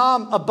never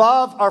come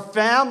above our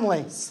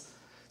families.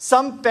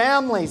 Some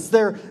families,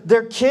 their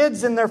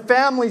kids and their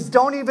families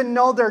don't even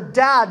know their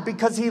dad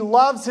because he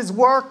loves his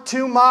work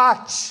too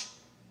much.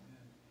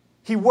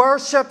 He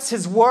worships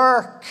his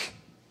work.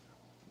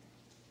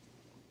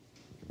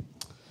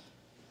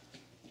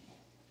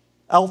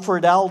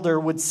 Alfred Elder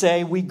would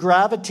say, we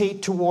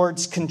gravitate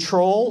towards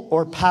control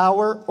or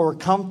power or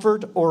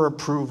comfort or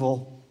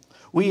approval.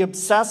 We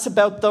obsess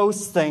about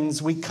those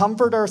things. We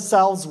comfort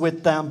ourselves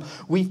with them.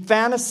 We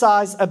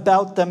fantasize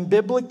about them.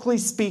 Biblically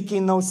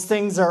speaking, those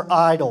things are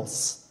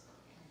idols.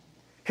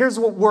 Here's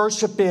what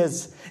worship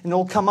is, and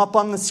it'll come up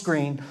on the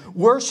screen.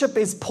 Worship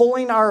is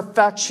pulling our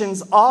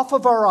affections off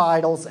of our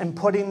idols and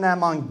putting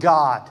them on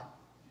God.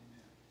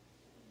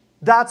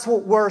 That's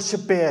what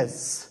worship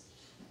is.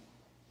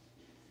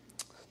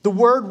 The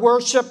word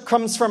worship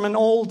comes from an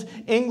old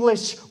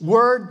English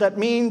word that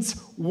means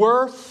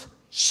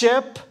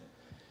worth-ship.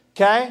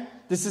 Okay?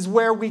 This is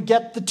where we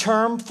get the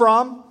term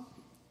from.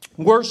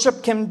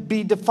 Worship can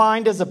be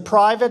defined as a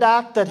private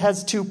act that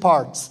has two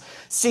parts.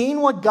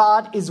 Seeing what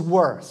God is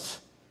worth,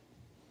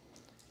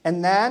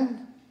 and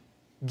then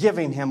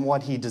giving him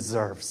what he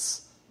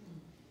deserves.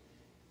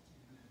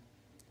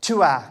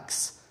 Two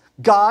acts.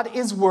 God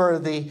is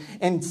worthy,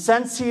 and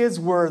since he is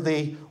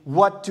worthy,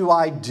 what do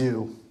I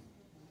do?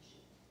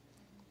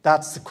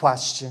 That's the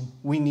question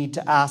we need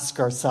to ask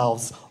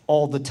ourselves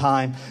all the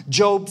time.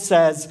 Job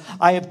says,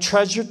 I have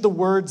treasured the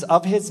words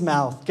of his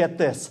mouth, get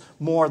this,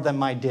 more than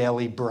my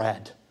daily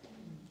bread.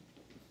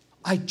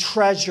 I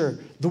treasure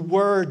the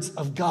words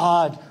of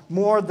God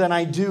more than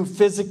I do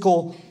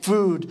physical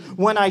food.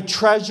 When I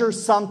treasure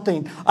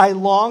something, I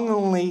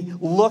longingly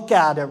look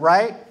at it,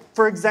 right?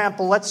 For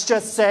example, let's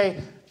just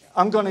say,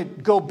 I'm going to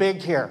go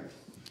big here.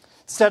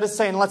 Instead of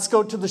saying, let's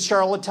go to the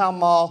Charlottetown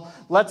Mall,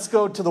 let's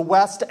go to the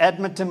West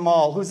Edmonton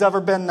Mall. Who's ever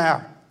been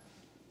there?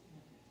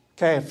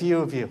 Okay, a few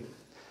of you.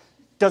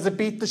 Does it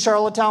beat the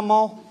Charlottetown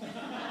Mall?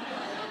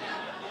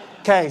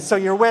 Okay, so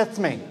you're with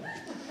me.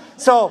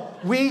 So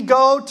we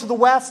go to the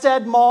West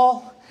Ed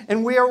Mall,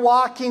 and we are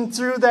walking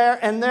through there,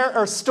 and there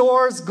are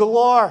stores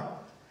galore.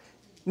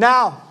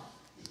 Now,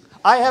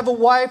 I have a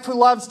wife who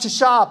loves to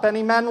shop.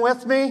 Any men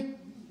with me?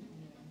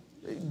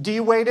 Do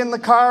you wait in the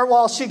car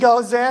while she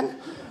goes in?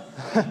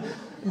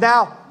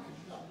 Now,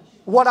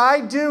 what I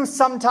do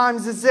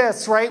sometimes is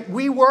this, right?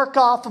 We work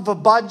off of a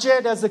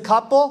budget as a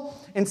couple,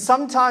 and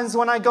sometimes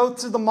when I go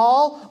through the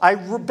mall, I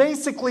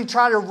basically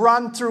try to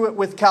run through it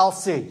with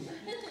Kelsey.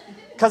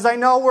 Because I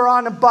know we're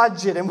on a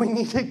budget and we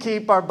need to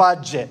keep our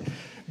budget.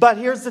 But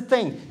here's the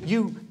thing.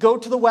 You go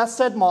to the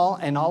West Ed Mall,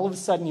 and all of a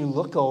sudden you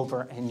look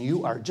over and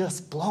you are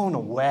just blown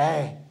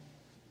away.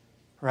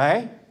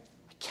 Right?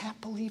 I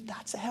can't believe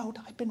that's out.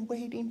 I've been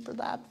waiting for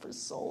that for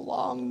so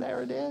long.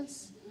 There it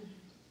is.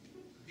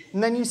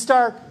 And then you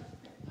start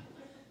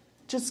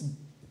just,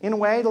 in a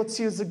way, let's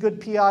use a good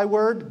PI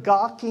word,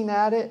 gawking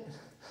at it.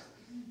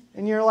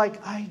 And you're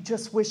like, I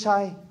just wish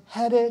I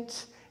had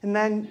it. And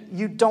then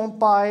you don't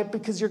buy it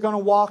because you're going to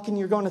walk and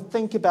you're going to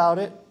think about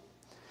it.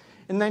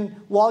 And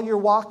then while you're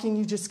walking,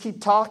 you just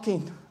keep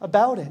talking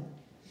about it.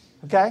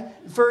 Okay?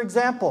 For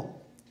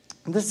example,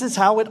 this is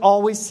how it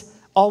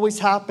always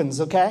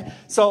happens, okay?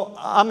 So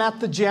I'm at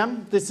the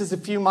gym. This is a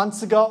few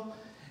months ago.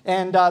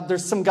 And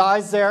there's some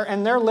guys there,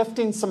 and they're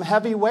lifting some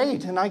heavy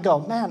weight. And I go,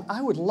 man, I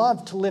would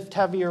love to lift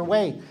heavier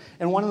weight.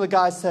 And one of the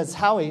guys says,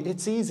 Howie,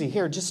 it's easy.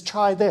 Here, just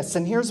try this.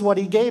 And here's what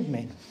he gave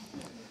me.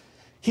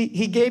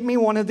 He gave me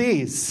one of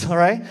these, all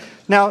right?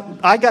 Now,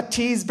 I got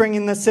teased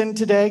bringing this in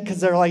today because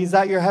they're like, is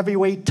that your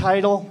heavyweight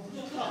title?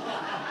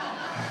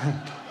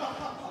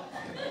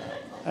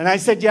 And I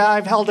said, yeah,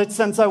 I've held it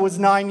since I was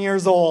 9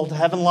 years old.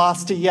 Haven't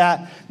lost it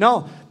yet.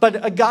 No, but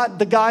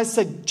the guy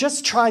said,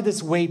 just try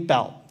this weight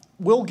belt.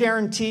 We'll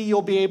guarantee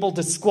you'll be able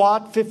to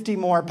squat 50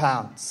 more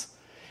pounds.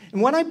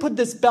 And when I put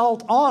this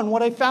belt on,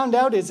 what I found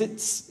out is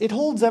it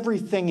holds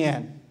everything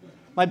in.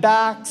 My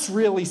back's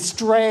really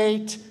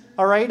straight.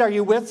 All right, are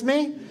you with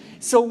me?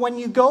 So when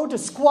you go to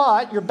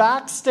squat, your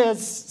back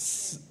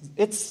stays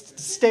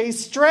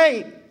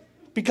straight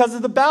because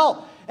of the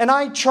belt. And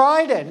I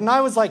tried it, and I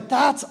was like,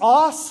 that's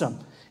awesome.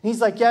 And he's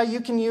like, yeah,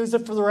 you can use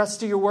it for the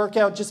rest of your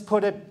workout. Just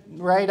put it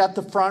right at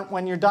the front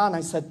when you're done.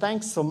 I said,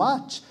 thanks so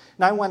much.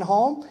 And I went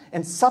home,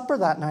 and supper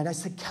that night, I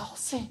said,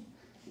 Kelsey,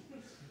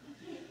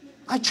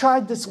 I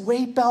tried this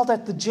weight belt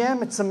at the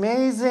gym. It's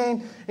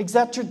amazing,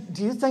 etc.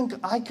 Do you think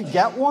I could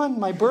get one?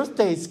 My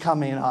birthday's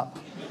coming up.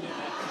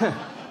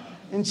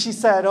 And she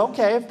said,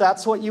 okay, if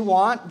that's what you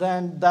want,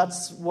 then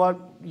that's what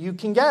you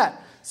can get.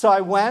 So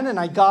I went and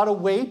I got a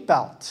weight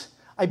belt.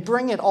 I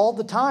bring it all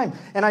the time.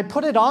 And I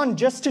put it on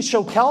just to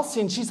show Kelsey.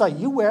 And she's like,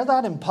 you wear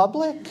that in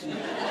public?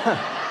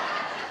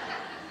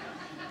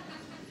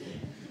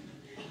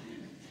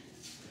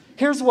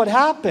 Here's what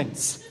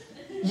happens.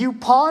 You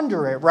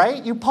ponder it,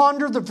 right? You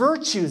ponder the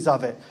virtues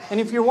of it. And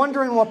if you're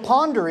wondering what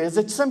ponder is,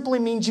 it simply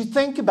means you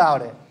think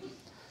about it.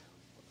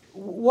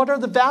 What are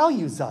the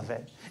values of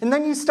it? And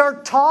then you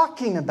start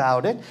talking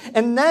about it.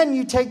 And then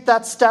you take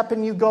that step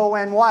and you go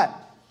and what?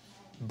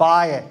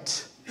 Buy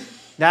it.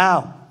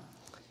 Now,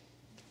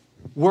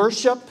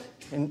 worship,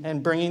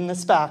 and bringing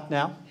this back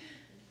now,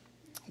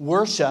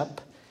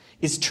 worship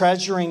is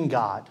treasuring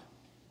God,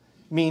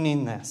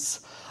 meaning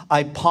this.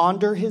 I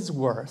ponder his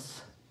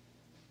worth.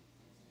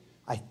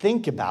 I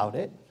think about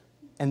it,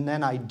 and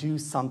then I do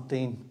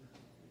something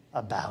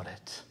about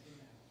it.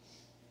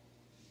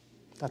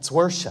 That's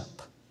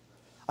worship.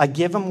 I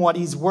give him what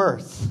he's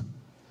worth.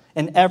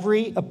 And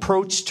every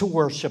approach to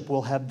worship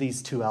will have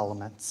these two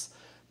elements.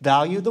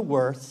 Value the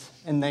worth,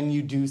 and then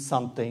you do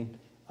something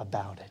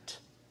about it.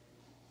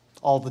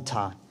 All the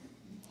time.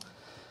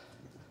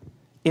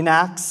 In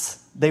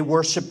Acts, they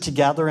worshiped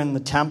together in the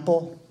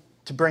temple.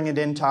 To bring it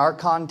into our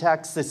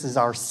context, this is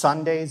our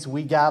Sundays.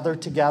 We gather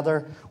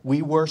together.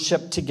 We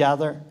worship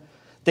together.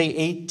 They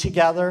ate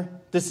together.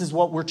 This is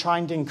what we're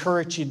trying to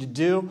encourage you to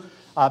do.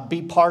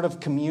 Be part of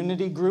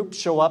community groups.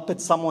 Show up at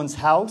someone's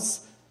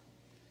house.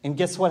 And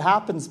guess what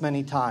happens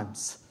many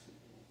times?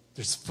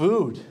 There's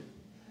food.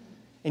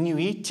 And you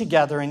eat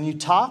together and you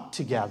talk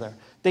together.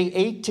 They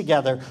ate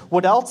together.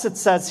 What else it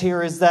says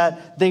here is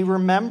that they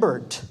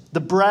remembered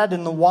the bread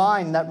and the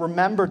wine that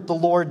remembered the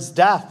Lord's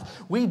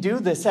death. We do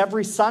this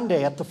every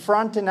Sunday at the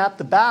front and at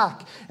the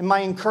back. And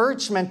my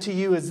encouragement to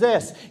you is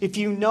this. If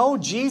you know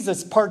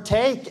Jesus,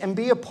 partake and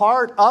be a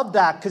part of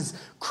that because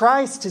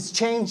Christ has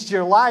changed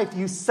your life.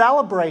 You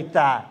celebrate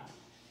that.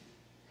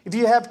 If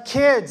you have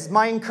kids,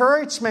 my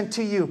encouragement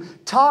to you,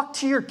 talk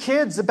to your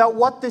kids about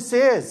what this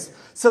is.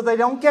 So they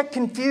don't get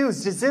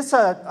confused. Is this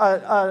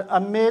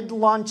a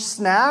mid-lunch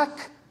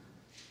snack?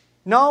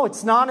 No,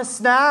 it's not a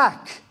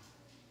snack.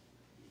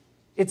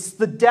 It's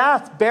the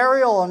death,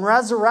 burial, and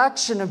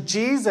resurrection of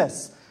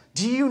Jesus.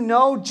 Do you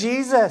know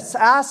Jesus?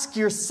 Ask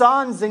your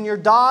sons and your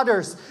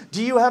daughters.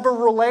 Do you have a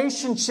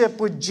relationship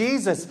with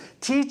Jesus?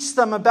 Teach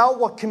them about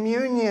what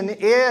communion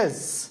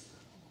is.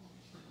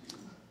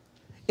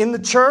 In the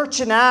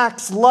church in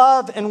Acts,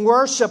 love and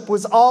worship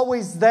was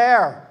always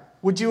there.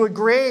 Would you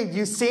agree?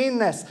 You've seen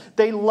this.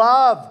 They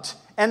loved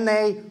and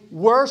they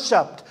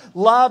worshiped.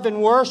 Love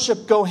and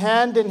worship go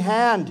hand in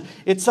hand.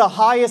 It's the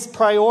highest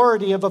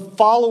priority of a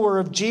follower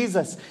of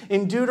Jesus.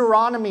 In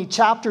Deuteronomy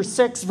chapter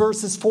 6,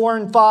 verses 4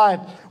 and 5,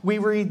 we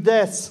read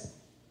this.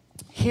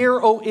 Hear,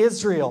 O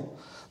Israel,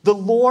 the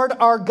Lord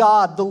our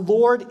God, the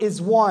Lord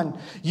is one.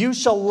 You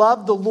shall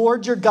love the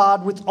Lord your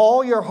God with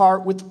all your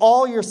heart, with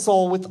all your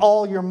soul, with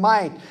all your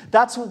might.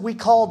 That's what we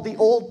called the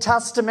Old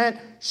Testament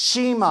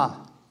Shema.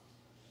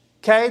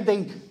 Okay,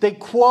 they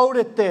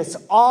quoted this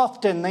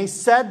often. They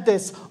said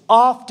this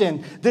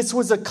often. This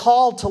was a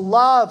call to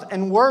love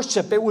and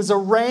worship. It was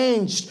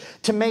arranged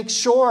to make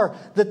sure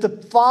that the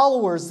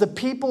followers, the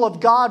people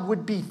of God,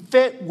 would be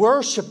fit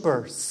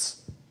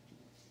worshipers.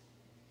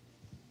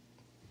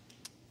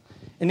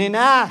 And in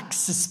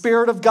Acts, the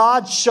Spirit of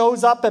God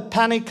shows up at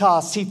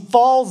Pentecost. He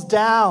falls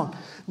down.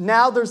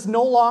 Now there's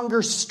no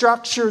longer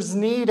structures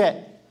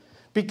needed.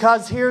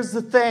 Because here's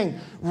the thing,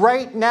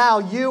 right now,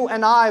 you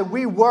and I,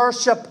 we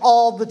worship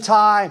all the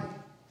time.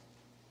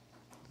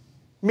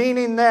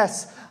 Meaning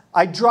this,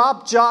 I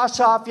dropped Josh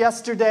off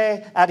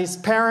yesterday at his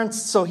parents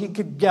so he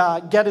could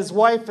get his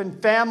wife and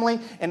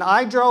family, and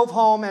I drove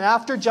home, and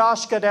after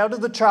Josh got out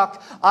of the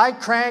truck, I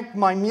cranked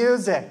my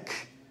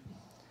music.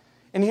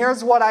 And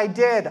here's what I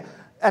did,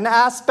 an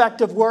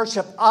aspect of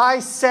worship. I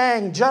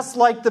sang just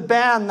like the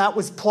band that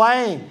was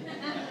playing.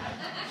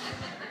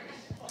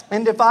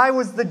 And if I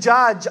was the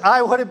judge,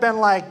 I would have been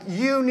like,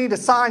 you need to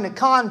sign a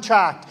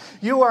contract.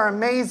 You are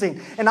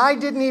amazing. And I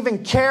didn't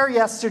even care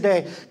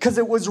yesterday because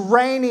it was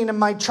raining and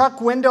my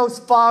truck windows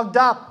fogged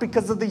up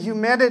because of the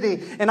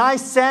humidity. And I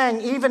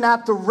sang even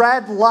at the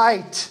red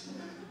light.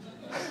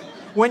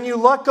 When you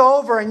look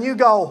over and you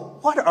go,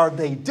 what are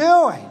they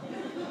doing?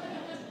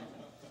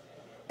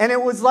 And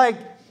it was like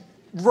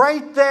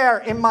right there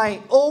in my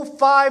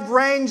 '05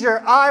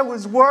 Ranger, I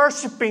was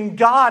worshiping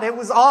God. It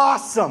was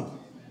awesome.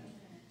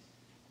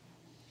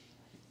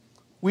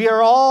 We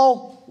are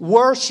all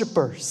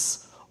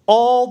worshipers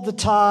all the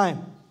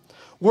time.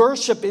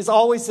 Worship is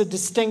always a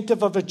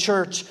distinctive of a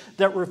church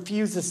that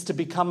refuses to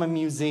become a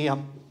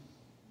museum.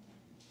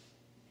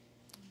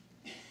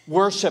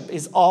 Worship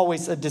is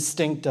always a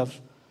distinctive.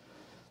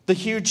 The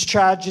huge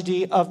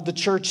tragedy of the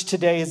church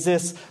today is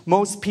this.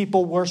 Most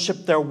people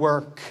worship their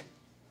work,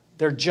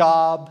 their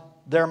job,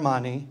 their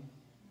money.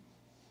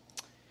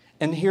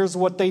 And here's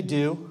what they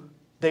do.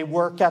 They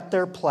work at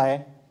their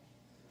play.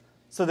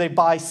 So they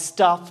buy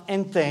stuff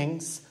and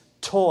things,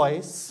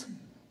 toys,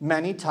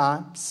 many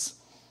times,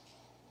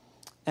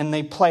 and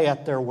they play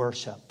at their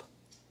worship.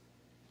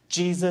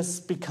 Jesus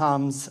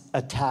becomes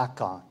a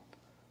tack-on.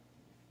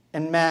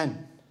 And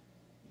men,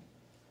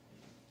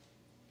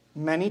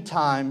 many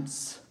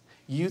times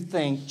you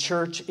think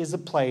church is a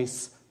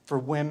place for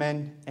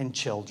women and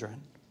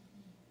children,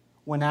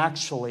 when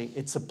actually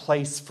it's a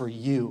place for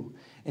you.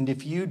 And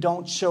if you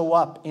don't show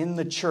up in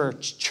the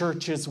church,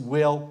 churches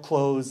will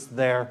close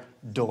their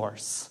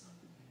doors.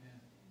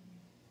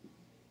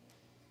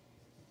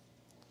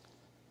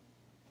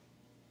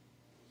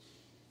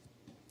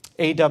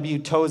 A.W.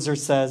 Tozer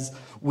says,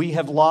 "We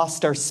have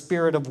lost our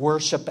spirit of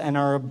worship and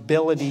our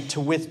ability to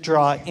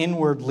withdraw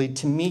inwardly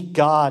to meet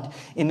God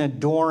in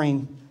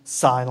adoring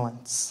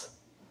silence.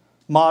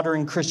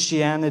 Modern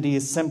Christianity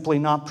is simply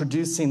not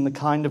producing the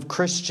kind of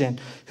Christian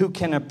who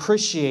can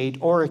appreciate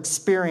or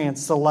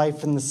experience the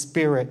life in the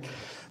Spirit.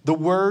 The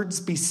words,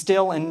 'Be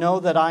still and know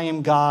that I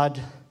am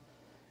God,'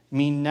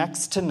 mean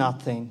next to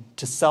nothing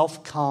to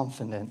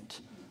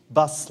self-confident,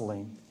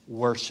 bustling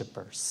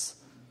worshipers.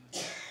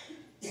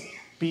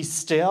 Be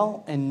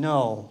still and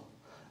know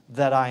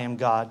that I am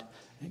God."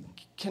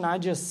 Can I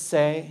just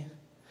say,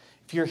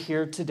 if you're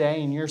here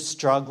today and you're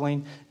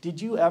struggling,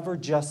 did you ever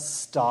just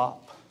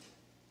stop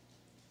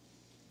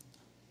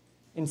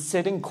and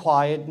sit in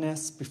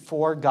quietness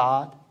before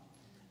God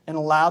and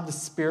allow the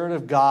Spirit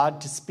of God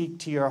to speak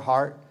to your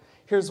heart?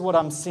 Here's what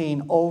I'm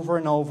seeing over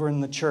and over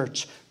in the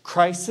church.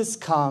 Crisis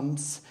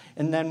comes,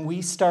 and then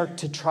we start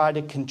to try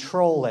to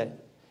control it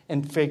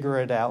and figure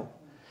it out.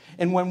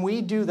 And when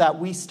we do that,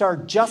 we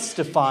start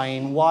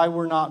justifying why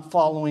we're not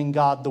following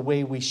God the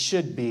way we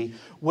should be,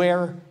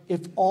 where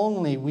if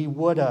only we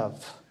would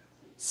have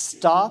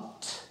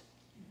stopped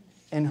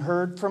and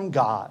heard from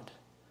God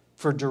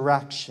for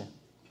direction.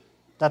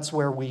 That's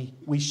where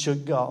we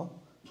should go.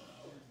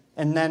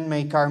 And then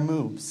make our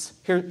moves.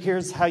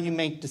 Here's how you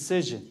make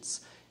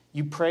decisions.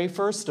 You pray,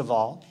 first of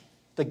all,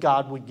 that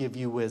God would give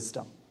you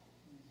wisdom.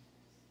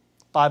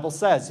 Bible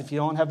says, if you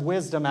don't have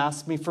wisdom,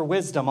 ask me for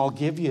wisdom. I'll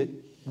give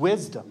you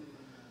wisdom.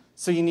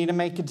 So you need to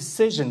make a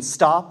decision.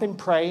 Stop and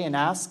pray and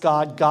ask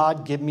God,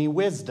 God, give me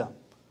wisdom.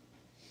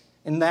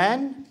 And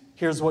then,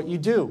 here's what you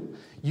do.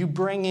 You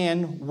bring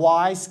in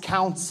wise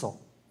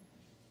counsel.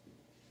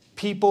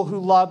 People who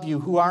love you,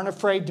 who aren't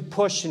afraid to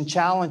push and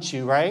challenge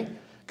you, right?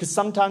 Because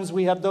sometimes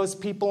we have those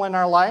people in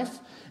our life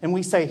and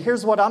we say,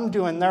 here's what I'm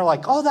doing. They're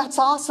like, oh, that's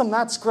awesome,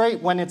 that's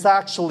great, when it's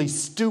actually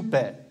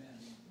stupid.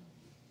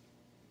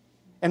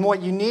 And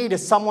what you need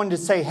is someone to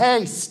say,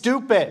 hey,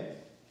 stupid.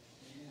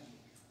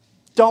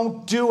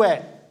 Don't do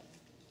it.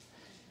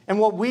 And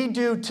what we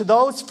do to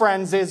those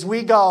friends is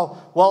we go,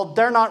 well,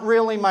 they're not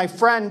really my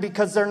friend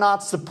because they're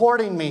not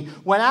supporting me.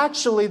 When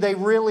actually they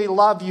really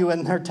love you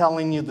and they're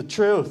telling you the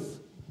truth.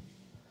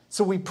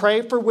 So we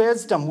pray for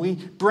wisdom. We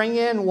bring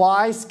in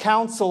wise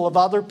counsel of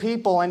other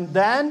people. And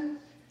then,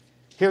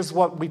 here's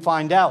what we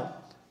find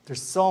out.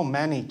 There's so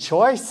many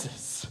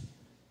choices.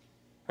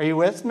 Are you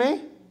with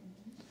me?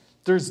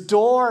 There's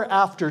door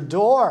after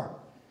door.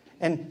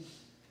 And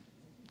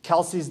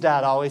Kelsey's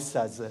dad always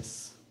says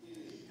this.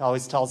 He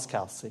always tells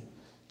Kelsey,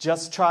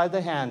 just try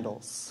the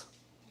handles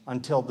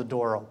until the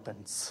door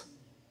opens.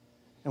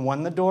 And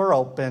when the door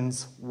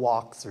opens,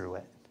 walk through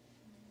it.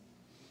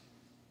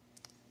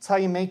 It's how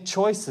you make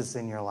choices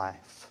in your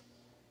life.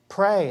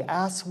 Pray,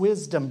 ask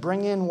wisdom,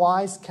 bring in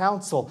wise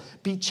counsel.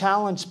 Be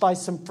challenged by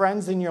some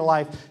friends in your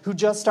life who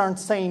just aren't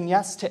saying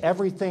yes to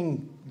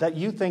everything that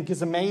you think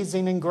is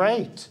amazing and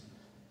great.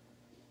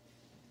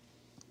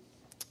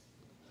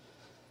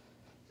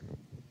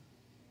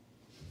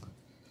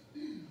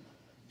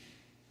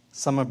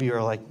 Some of you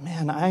are like,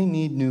 man, I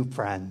need new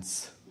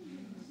friends.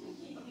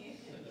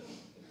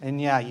 And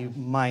yeah, you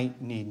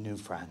might need new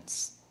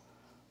friends.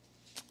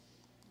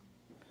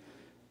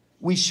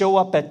 We show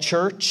up at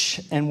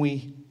church and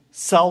we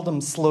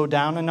seldom slow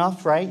down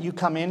enough, right? You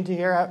come into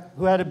here,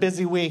 who had a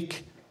busy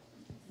week?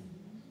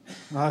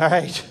 All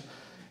right.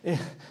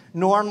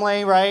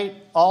 Normally, right,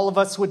 all of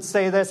us would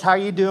say this, how are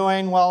you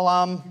doing?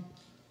 Well,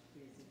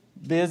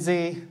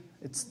 busy.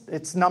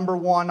 It's number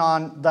one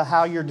on the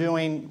how you're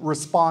doing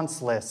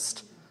response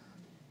list.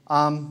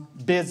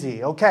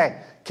 Busy.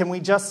 Okay, can we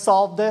just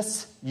solve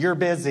this? You're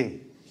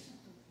busy.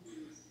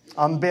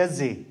 I'm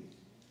busy.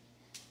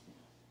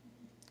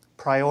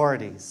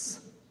 Priorities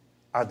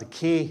are the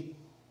key.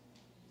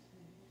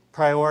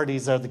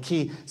 Priorities are the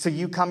key. So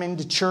you come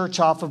into church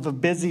off of a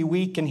busy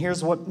week, and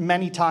here's what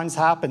many times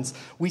happens.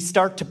 We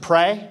start to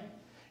pray,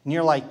 and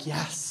you're like,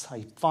 yes,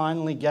 I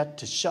finally get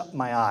to shut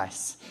my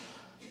eyes.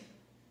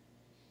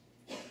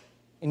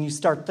 And you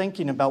start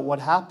thinking about what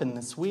happened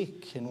this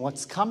week and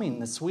what's coming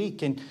this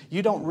week, and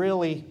you don't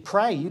really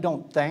pray. You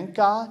don't thank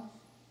God.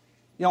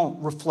 You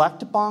don't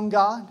reflect upon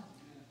God.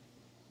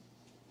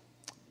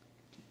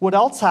 What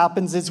else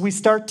happens is we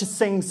start to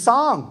sing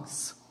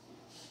songs.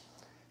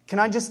 Can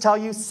I just tell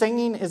you,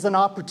 singing is an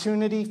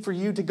opportunity for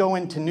you to go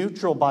into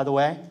neutral, by the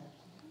way.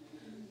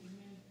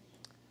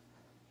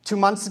 2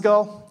 months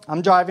ago,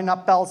 I'm driving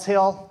up Bells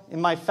Hill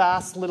in my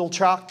fast little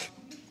truck.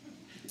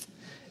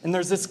 And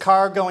there's this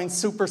car going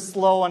super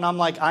slow, and I'm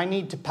like, I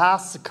need to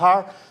pass the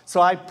car. So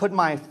I put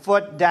my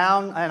foot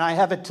down, and I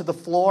have it to the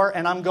floor,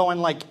 and I'm going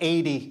like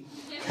 80.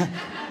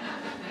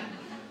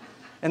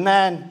 And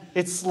then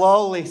it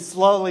slowly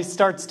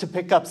starts to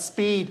pick up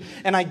speed.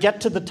 And I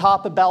get to the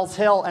top of Bells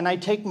Hill, and I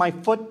take my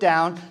foot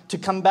down to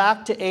come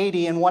back to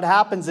 80. And what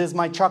happens is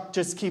my truck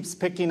just keeps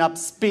picking up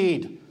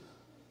speed.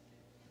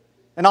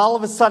 And all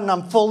of a sudden,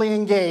 I'm fully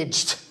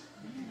engaged.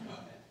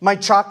 My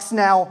truck's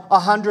now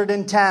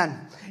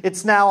 110.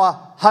 It's now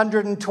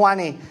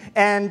 120.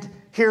 And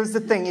here's the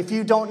thing. If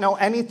you don't know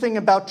anything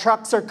about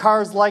trucks or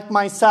cars like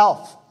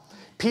myself,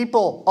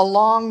 people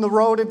along the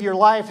road of your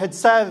life had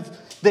said,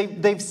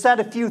 they've said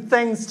a few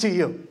things to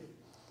you.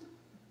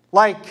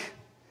 Like,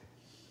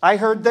 I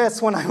heard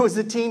this when I was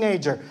a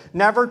teenager.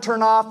 Never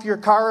turn off your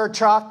car or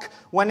truck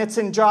when it's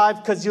in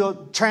drive because your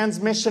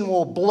transmission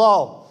will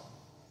blow.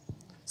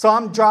 So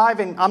I'm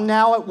driving. I'm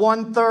now at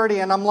 130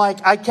 and I'm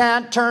like, I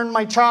can't turn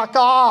my truck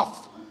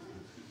off.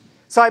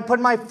 So I put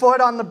my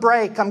foot on the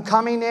brake. I'm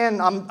coming in.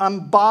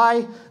 I'm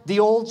by the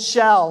old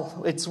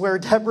Shell. It's where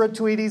Deborah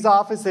Tweedy's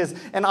office is.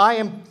 And I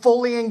am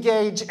fully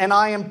engaged and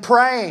I am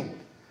praying.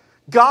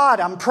 God,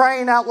 I'm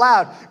praying out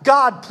loud.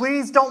 God,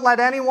 please don't let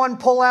anyone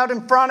pull out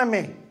in front of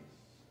me.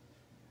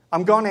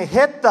 I'm going to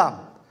hit them.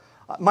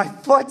 My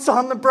foot's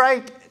on the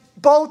brake.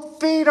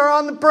 Both feet are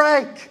on the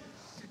brake.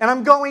 And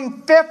I'm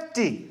going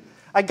 50.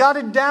 I got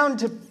it down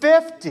to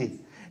 50.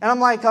 And I'm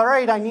like, all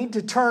right, I need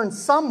to turn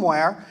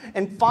somewhere.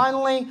 And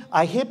finally,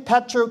 I hit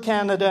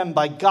Petro-Canada, and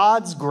by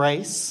God's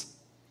grace,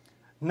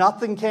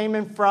 nothing came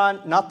in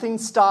front, nothing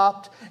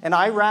stopped, and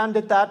I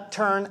rounded that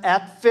turn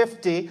at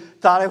 50,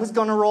 thought I was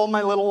going to roll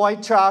my little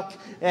white truck,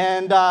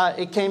 and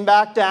it came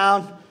back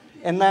down,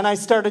 and then I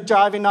started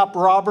driving up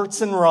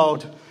Robertson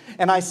Road,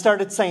 and I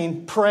started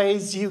saying,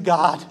 praise you,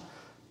 God.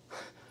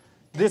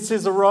 This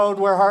is a road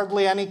where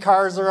hardly any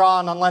cars are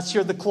on unless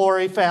you're the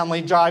Clory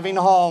family driving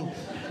home.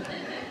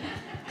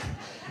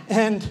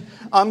 And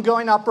I'm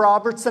going up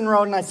Robertson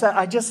Road, and I said,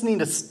 I just need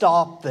to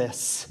stop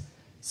this.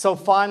 So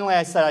finally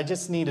I said, I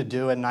just need to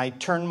do it, and I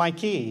turned my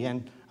key,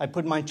 and I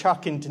put my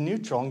truck into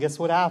neutral, and guess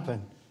what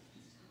happened?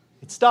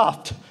 It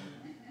stopped.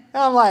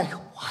 And I'm like,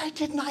 why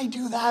didn't I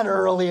do that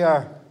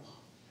earlier?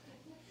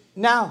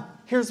 Now,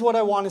 here's what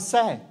I want to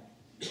say.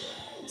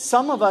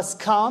 Some of us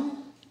come,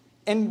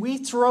 and we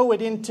throw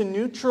it into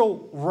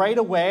neutral right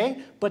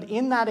away, but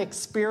in that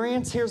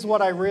experience, here's what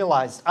I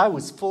realized. I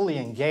was fully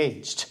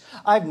engaged.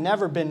 I've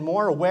never been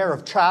more aware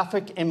of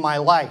traffic in my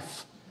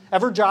life.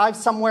 Ever drive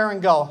somewhere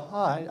and go,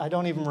 oh, I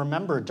don't even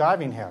remember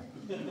driving here.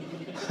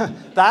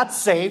 That's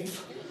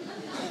safe.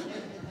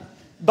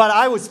 But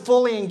I was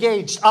fully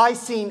engaged. I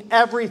seen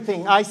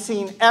everything. I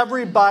seen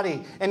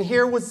everybody. And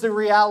here was the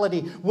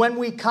reality. When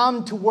we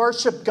come to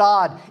worship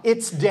God,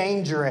 it's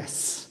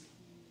dangerous.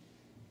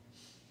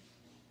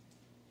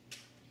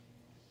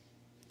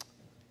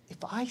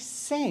 If I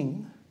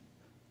sing,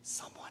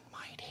 someone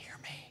might hear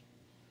me.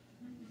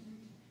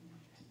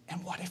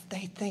 And what if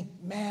they think,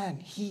 man,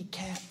 he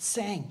can't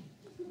sing?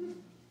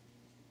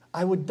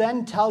 I would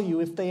then tell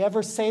you, if they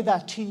ever say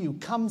that to you,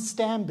 come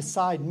stand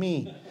beside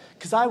me,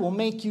 because I will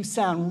make you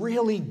sound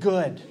really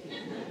good.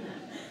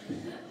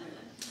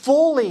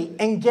 Fully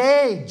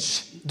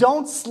engage.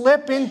 Don't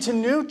slip into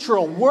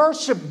neutral.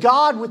 Worship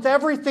God with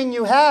everything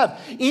you have.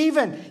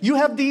 Even you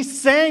have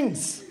these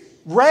things.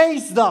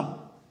 Raise them.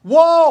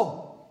 Whoa!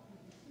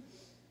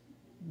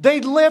 They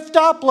lift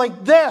up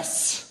like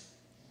this.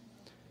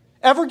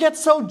 Ever get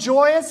so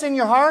joyous in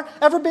your heart?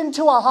 Ever been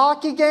to a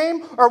hockey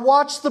game or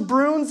watched the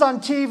Bruins on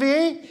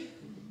TV?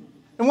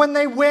 And when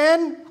they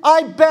win,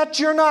 I bet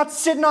you're not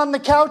sitting on the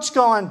couch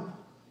going,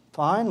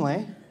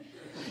 finally.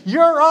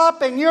 You're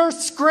up and you're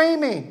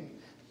screaming.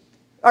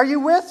 Are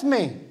you with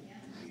me?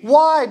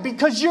 Why?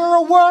 Because you're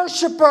a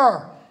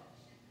worshiper.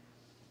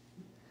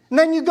 And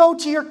then you go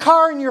to your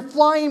car and you're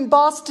flying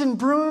Boston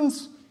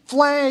Bruins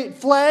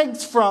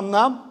flags from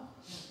them.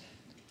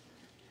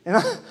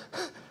 And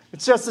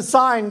it's just a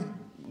sign,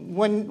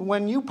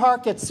 when you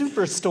park at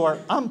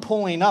Superstore, I'm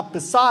pulling up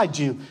beside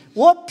you.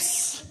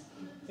 Whoops.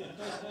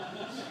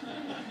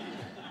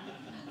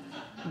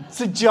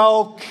 It's a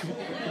joke.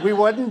 We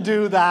wouldn't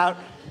do that.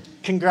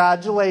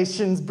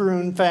 Congratulations,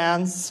 Bruin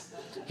fans.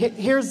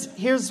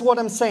 Here's what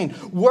I'm saying.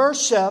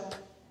 Worship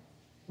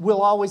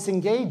will always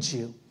engage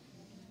you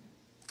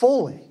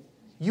fully.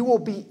 You will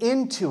be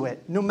into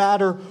it no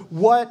matter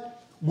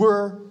what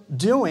we're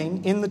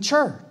doing in the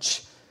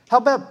church. How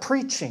about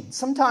preaching?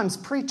 Sometimes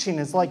preaching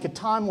is like a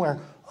time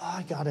where,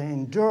 I got to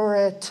endure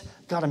it,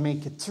 got to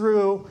make it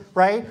through,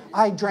 right?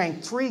 I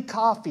drank 3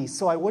 coffees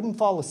so I wouldn't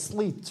fall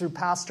asleep through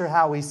Pastor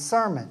Howie's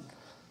sermon.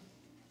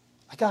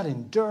 I got to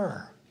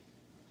endure.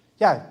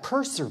 Yeah,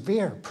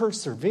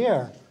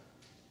 persevere.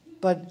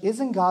 But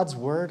isn't God's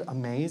word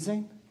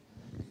amazing?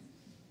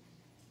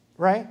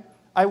 Right?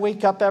 I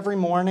wake up every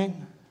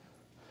morning,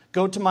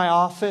 go to my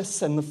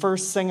office, and the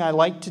first thing I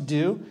like to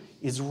do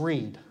is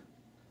read.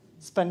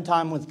 Spend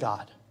time with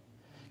God.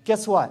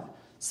 Guess what?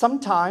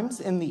 sometimes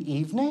in the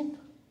evening,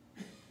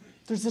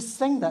 there's this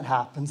thing that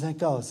happens and it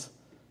goes,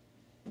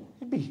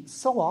 it'd be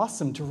so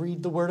awesome to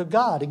read the Word of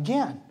God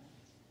again.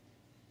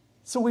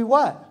 So we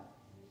what?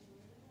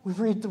 We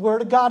read the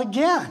Word of God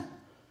again.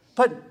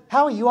 But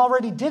Howie, you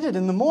already did it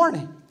in the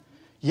morning.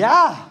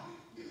 Yeah,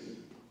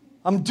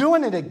 I'm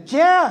doing it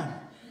again.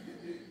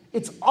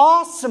 It's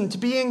awesome to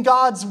be in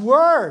God's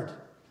Word.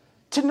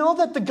 To know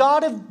that the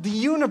God of the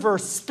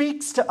universe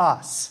speaks to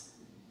us.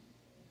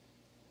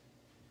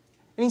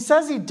 And he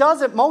says he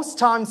does it most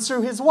times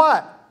through his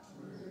what?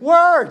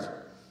 Word.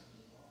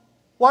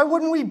 Why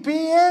wouldn't we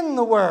be in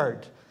the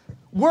Word?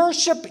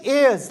 Worship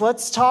is,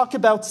 let's talk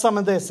about some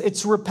of this.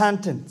 It's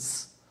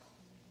repentance.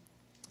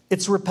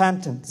 It's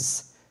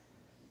repentance.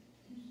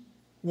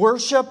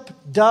 Worship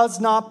does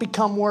not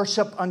become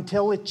worship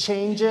until it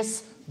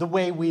changes the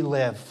way we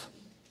live.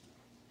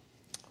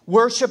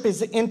 Worship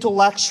is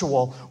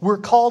intellectual. We're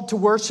called to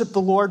worship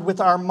the Lord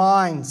with our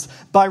minds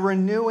by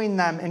renewing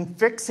them and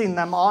fixing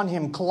them on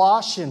Him.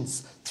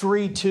 Colossians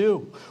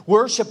 3:2.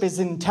 Worship is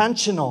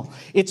intentional.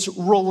 It's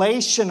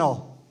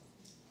relational.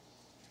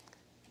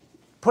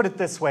 Put it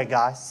this way,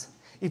 guys.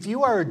 If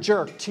you are a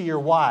jerk to your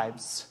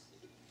wives,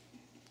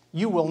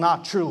 you will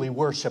not truly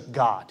worship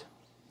God.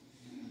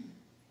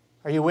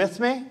 Are you with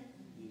me?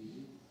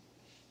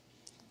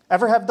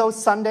 Ever have those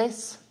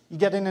Sundays? You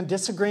get in a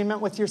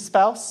disagreement with your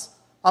spouse?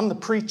 I'm the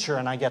preacher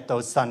and I get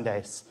those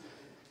Sundays.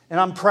 And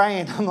I'm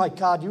praying. I'm like,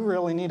 God, you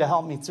really need to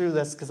help me through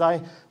this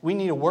because we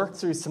need to work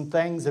through some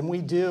things, and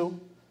we do.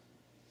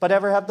 But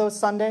ever have those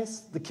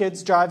Sundays? The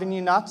kids driving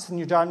you nuts and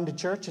you're driving to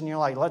church and you're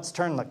like, let's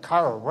turn the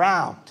car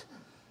around.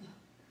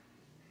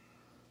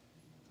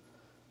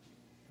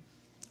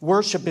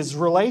 Worship is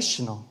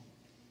relational.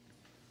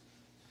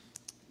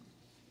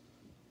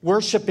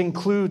 Worship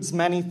includes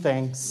many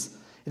things.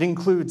 It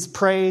includes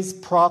praise,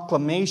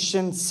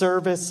 proclamation,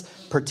 service,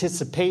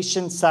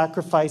 participation,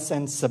 sacrifice,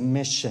 and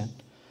submission.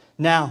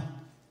 Now,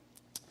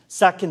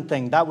 second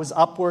thing, that was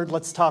upward.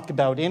 Let's talk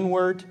about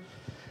inward.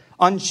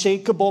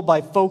 Unshakable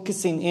by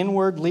focusing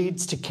inward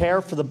leads to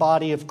care for the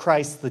body of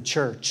Christ, the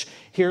church.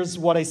 Here's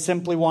what I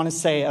simply want to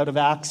say out of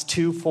Acts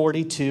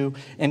 2:42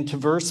 and to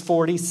verse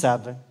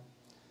 47.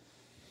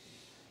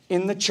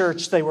 In the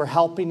church, they were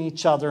helping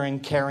each other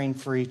and caring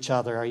for each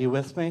other. Are you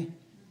with me?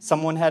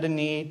 Someone had a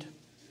need.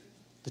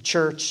 The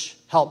church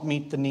helped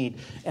meet the need.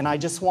 And I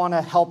just want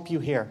to help you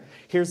here.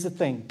 Here's the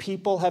thing.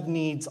 People have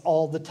needs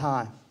all the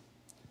time.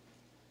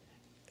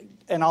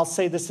 And I'll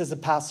say this as a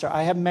pastor.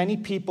 I have many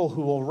people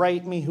who will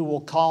write me, who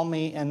will call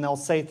me, and they'll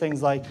say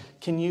things like,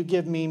 can you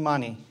give me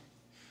money?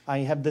 I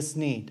have this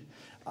need.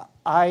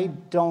 I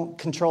don't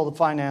control the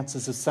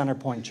finances of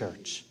Centerpoint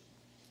Church.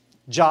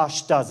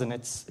 Josh doesn't.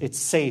 It's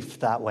safe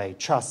that way.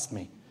 Trust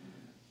me.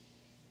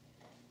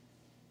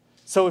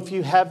 So if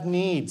you have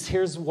needs,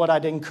 here's what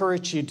I'd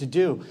encourage you to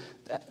do.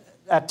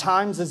 At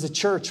times as a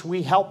church,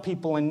 we help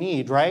people in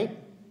need, right?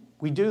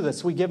 We do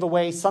this. We give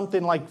away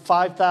something like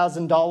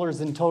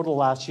 $5,000 in total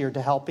last year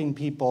to helping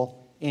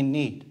people in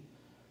need.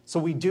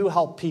 So we do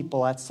help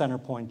people at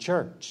Centerpoint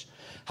Church.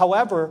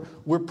 However,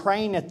 we're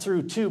praying it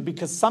through too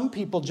because some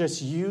people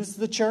just use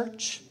the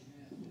church.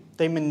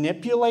 They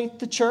manipulate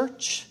the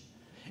church.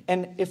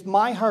 And if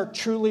my heart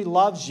truly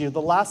loves you,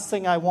 the last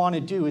thing I want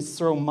to do is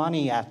throw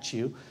money at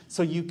you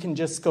so you can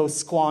just go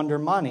squander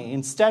money.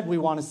 Instead, we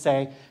want to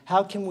say,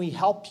 how can we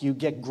help you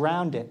get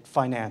grounded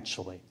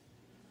financially?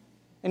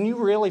 And you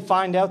really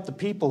find out the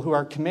people who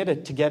are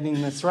committed to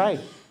getting this right.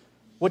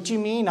 What do you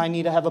mean I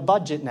need to have a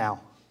budget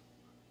now?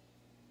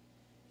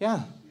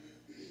 Yeah,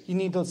 you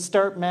need to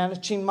start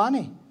managing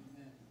money.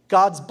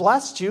 God's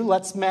blessed you.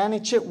 Let's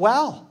manage it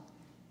well.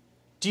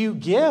 Do you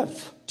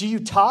give? Do you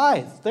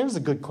tithe? There's a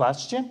good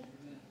question.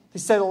 They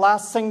say the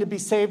last thing to be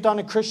saved on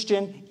a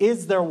Christian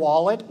is their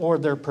wallet or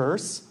their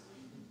purse.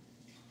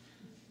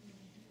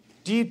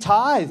 Do you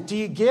tithe? Do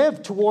you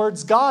give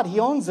towards God? He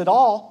owns it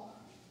all.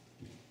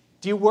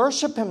 Do you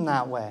worship Him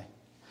that way?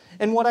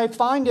 And what I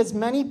find is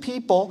many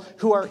people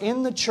who are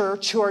in the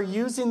church, who are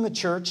using the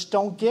church,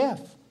 don't give.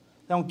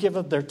 They don't give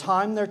of their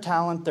time, their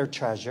talent, their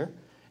treasure.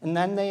 And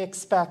then they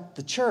expect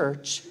the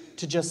church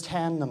to just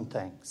hand them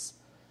things.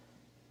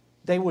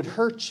 They would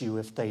hurt you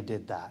if they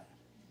did that.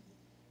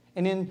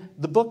 And in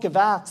the book of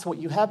Acts, what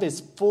you have is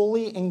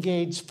fully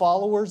engaged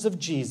followers of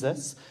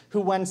Jesus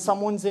who, when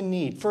someone's in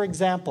need, for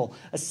example,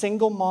 a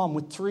single mom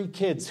with 3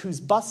 kids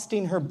who's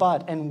busting her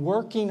butt and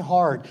working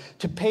hard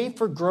to pay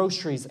for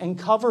groceries and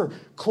cover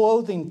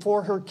clothing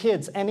for her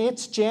kids, and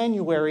it's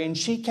January and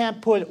she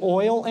can't put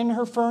oil in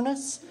her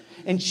furnace,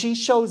 and she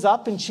shows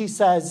up and she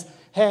says,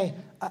 hey,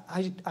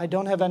 I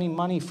don't have any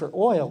money for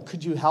oil.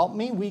 Could you help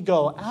me? We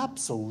go,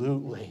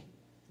 absolutely.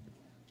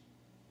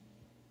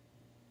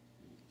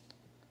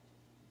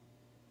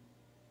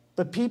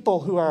 But people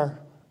who are,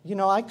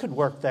 I could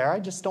work there. I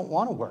just don't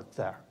want to work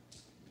there.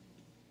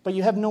 But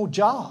you have no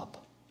job.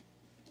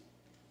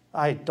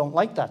 I don't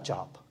like that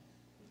job.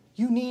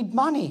 You need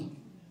money.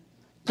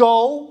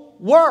 Go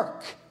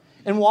work.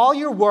 And while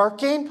you're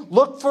working,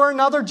 look for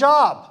another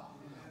job.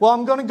 Well,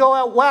 I'm going to go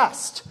out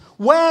west.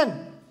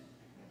 When?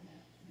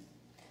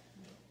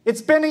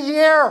 It's been a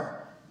year.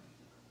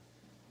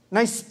 And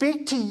I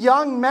speak to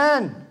young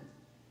men.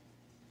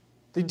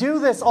 They do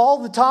this all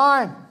the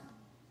time.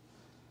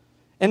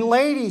 And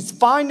ladies,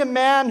 find a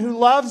man who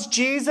loves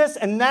Jesus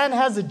and then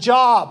has a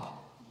job.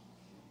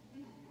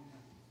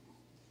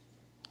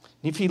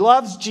 If he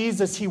loves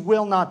Jesus, he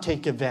will not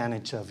take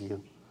advantage of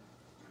you.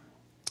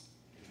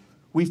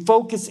 We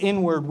focus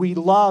inward, we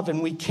love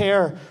and we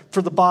care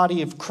for the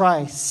body of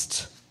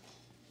Christ.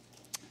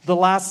 The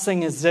last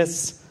thing is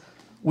this: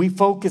 we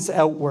focus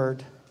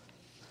outward.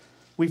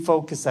 We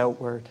focus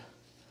outward.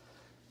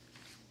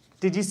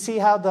 Did you see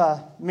how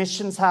the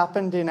missions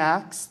happened in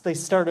Acts? They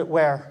started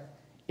where?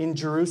 In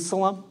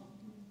Jerusalem.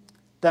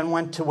 Then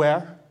went to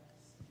where?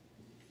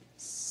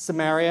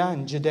 Samaria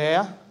and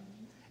Judea.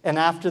 And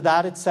after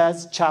that, it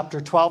says, chapter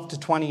 12 to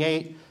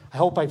 28, I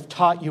hope I've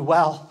taught you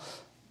well.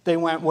 They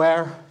went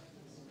where?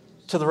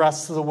 To the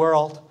rest of the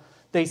world.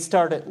 They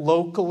started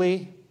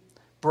locally,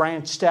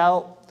 branched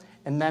out,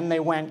 and then they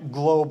went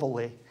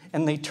globally.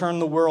 And they turned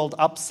the world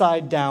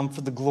upside down for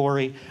the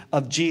glory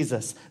of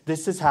Jesus.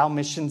 This is how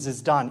missions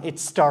is done. It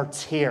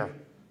starts here,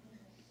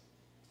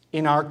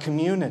 in our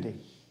community.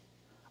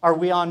 Are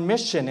we on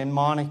mission in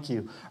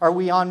Montague? Are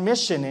we on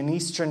mission in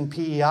Eastern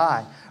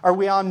PEI? Are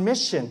we on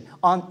mission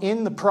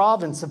in the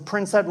province of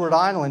Prince Edward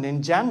Island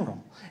in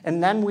general?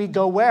 And then we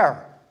go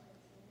where?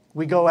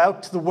 We go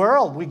out to the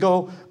world. We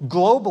go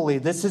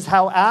globally. This is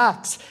how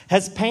Acts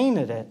has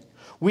painted it.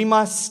 We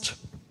must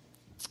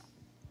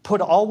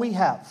put all we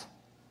have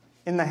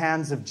in the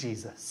hands of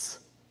Jesus.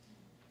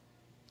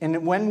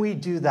 And when we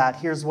do that,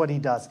 here's what he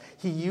does.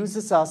 He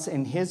uses us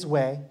in his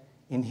way,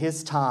 in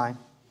his time,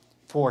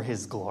 for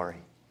his glory.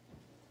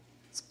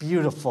 It's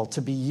beautiful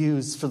to be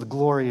used for the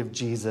glory of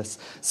Jesus.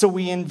 So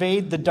we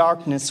invade the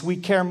darkness. We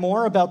care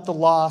more about the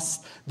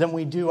lost than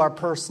we do our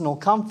personal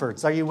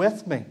comforts. Are you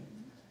with me?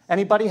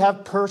 Anybody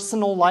have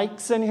personal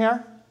likes in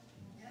here?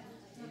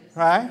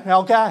 Right?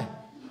 Okay.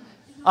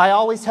 I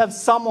always have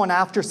someone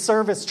after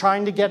service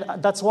trying to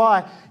get... That's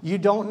why you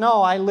don't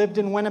know. I lived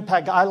in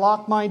Winnipeg. I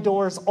lock my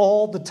doors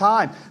all the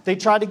time. They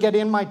try to get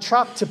in my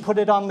truck to put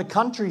it on the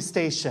country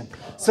station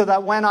so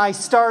that when I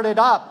start it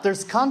up,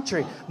 there's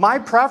country. My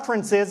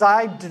preference is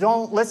I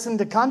don't listen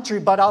to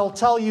country, but I'll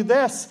tell you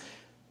this.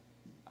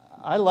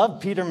 I love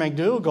Peter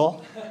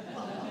McDougall.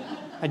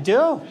 I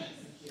do.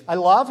 I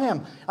love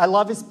him. I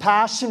love his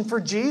passion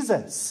for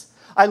Jesus.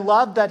 I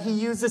love that he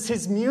uses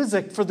his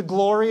music for the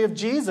glory of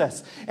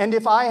Jesus. And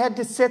if I had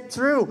to sit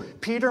through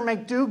Peter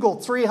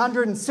McDougall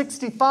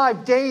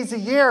 365 days a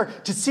year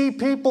to see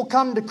people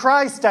come to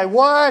Christ, I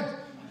would.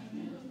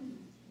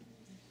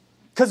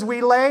 Because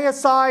we lay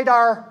aside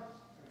our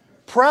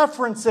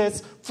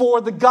preferences for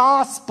the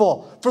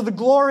gospel, for the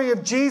glory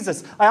of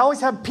Jesus. I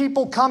always have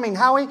people coming.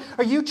 Howie,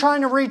 are you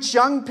trying to reach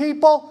young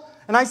people?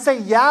 And I say,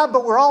 yeah,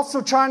 but we're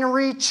also trying to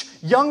reach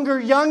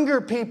younger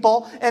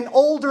people and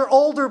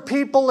older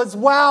people as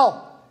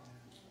well.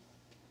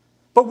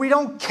 But we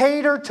don't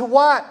cater to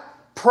what?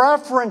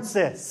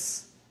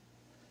 Preferences.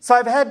 So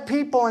I've had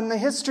people in the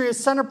history of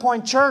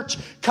Centerpoint Church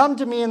come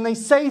to me and they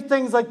say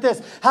things like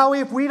this.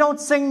 Howie, if we don't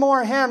sing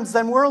more hymns,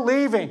 then we're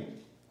leaving.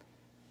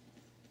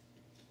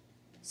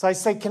 So I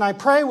say, can I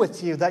pray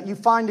with you that you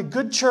find a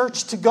good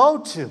church to go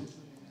to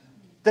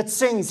that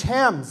sings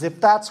hymns,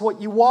 if that's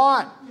what you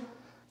want?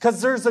 Because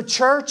there's a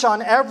church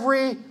on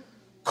every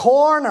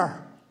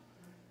corner.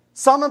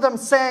 Some of them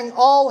sang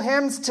all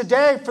hymns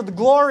today for the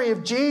glory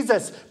of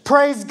Jesus.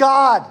 Praise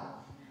God.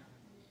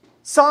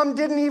 Some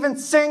didn't even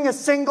sing a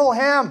single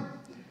hymn.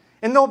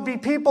 And there'll be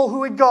people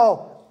who would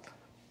go,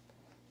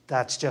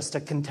 that's just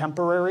a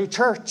contemporary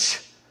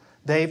church.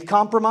 They've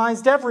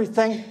compromised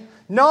everything.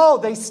 No,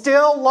 they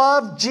still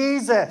love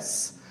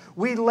Jesus.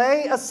 We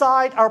lay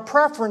aside our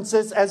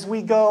preferences as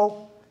we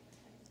go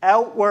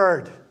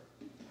outward.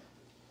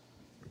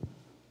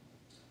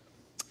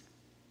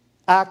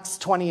 Acts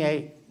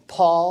 28,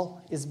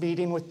 Paul is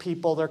meeting with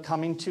people. They're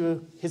coming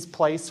to his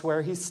place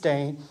where he's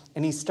staying,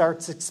 and he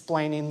starts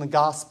explaining the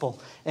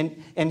gospel. And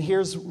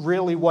here's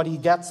really what he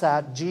gets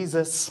at.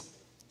 Jesus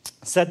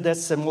said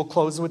this, and we'll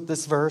close with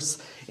this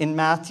verse. In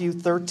Matthew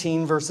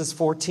 13, verses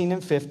 14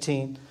 and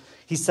 15,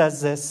 he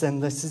says this,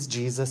 and this is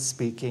Jesus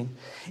speaking.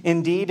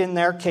 Indeed, in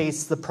their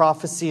case, the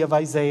prophecy of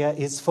Isaiah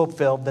is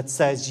fulfilled that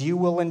says, you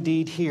will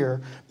indeed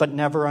hear, but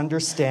never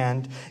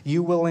understand.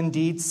 You will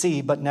indeed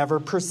see, but never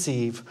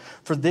perceive.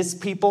 For this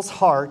people's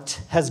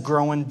heart has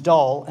grown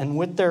dull, and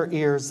with their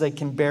ears they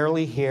can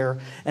barely hear,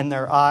 and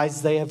their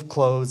eyes they have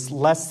closed,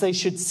 lest they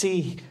should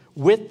see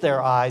with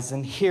their eyes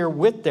and hear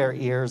with their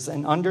ears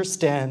and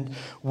understand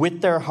with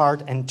their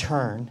heart and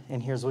turn.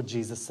 And here's what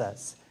Jesus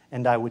says,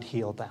 and I would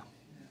heal them.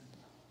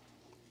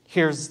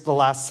 Here's the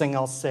last thing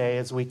I'll say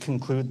as we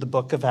conclude the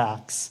book of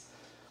Acts.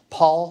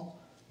 Paul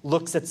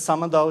looks at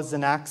some of those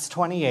in Acts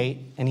 28,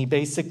 and he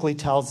basically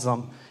tells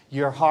them,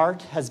 your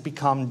heart has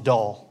become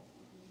dull.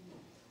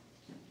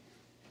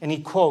 And he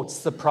quotes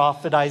the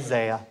prophet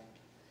Isaiah.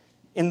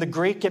 In the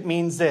Greek, it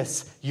means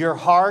this, your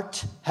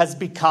heart has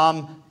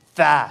become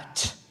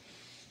fat.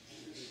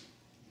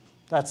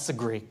 That's the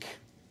Greek.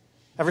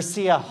 Ever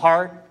see a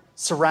heart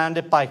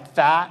surrounded by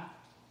fat.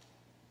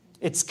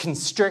 It's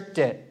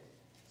constricted.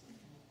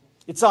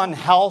 It's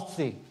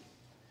unhealthy.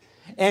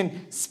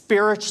 And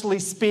spiritually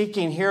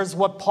speaking, here's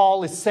what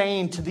Paul is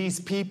saying to these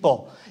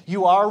people.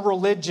 You are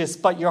religious,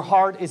 but your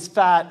heart is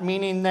fat,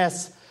 meaning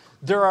this: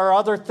 there are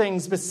other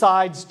things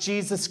besides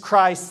Jesus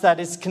Christ that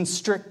is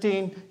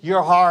constricting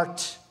your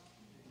heart.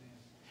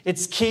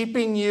 It's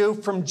keeping you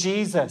from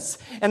Jesus.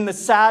 And the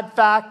sad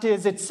fact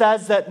is, it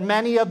says that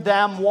many of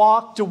them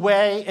walked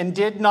away and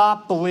did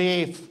not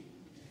believe.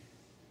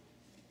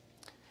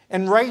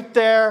 And right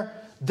there,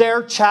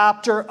 their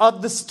chapter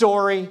of the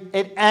story,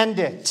 it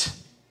ended.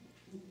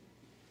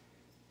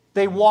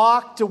 They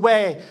walked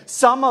away.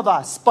 Some of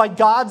us, by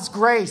God's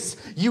grace,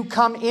 you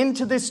come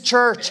into this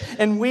church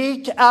and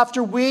week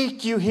after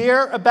week you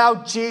hear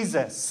about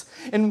Jesus.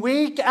 And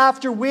week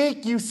after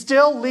week you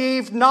still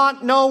leave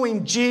not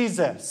knowing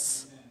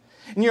Jesus.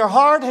 And your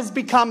heart has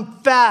become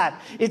fat.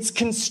 It's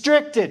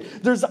constricted.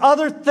 There's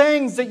other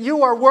things that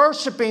you are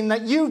worshiping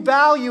that you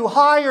value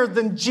higher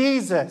than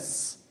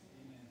Jesus.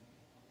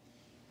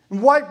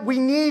 And what we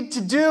need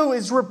to do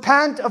is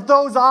repent of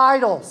those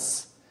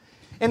idols.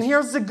 And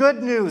here's the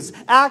good news.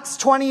 Acts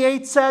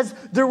 28 says,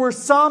 there were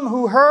some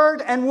who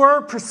heard and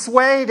were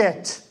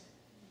persuaded.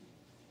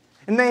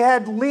 And they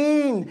had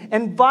lean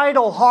and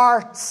vital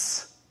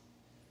hearts.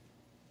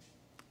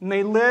 And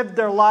they lived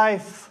their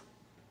life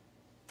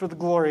for the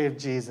glory of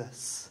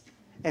Jesus.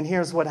 And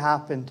here's what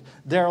happened.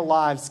 Their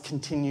lives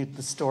continued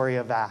the story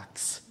of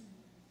Acts.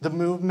 The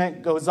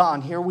movement goes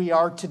on. Here we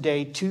are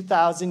today,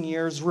 2,000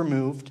 years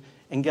removed.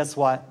 And guess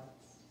what?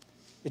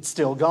 It's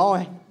still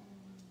going.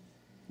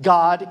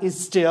 God is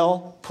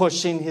still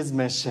pushing his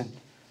mission.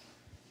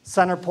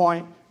 Center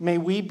Point, may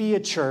we be a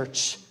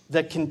church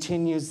that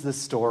continues the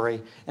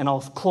story. And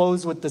I'll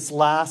close with this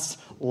last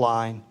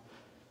line.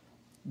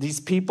 These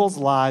people's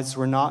lives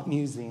were not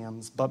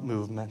museums, but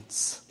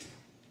movements.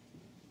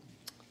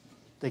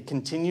 They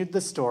continued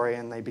the story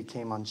and they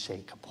became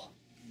unshakable.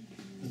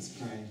 Let's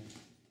pray.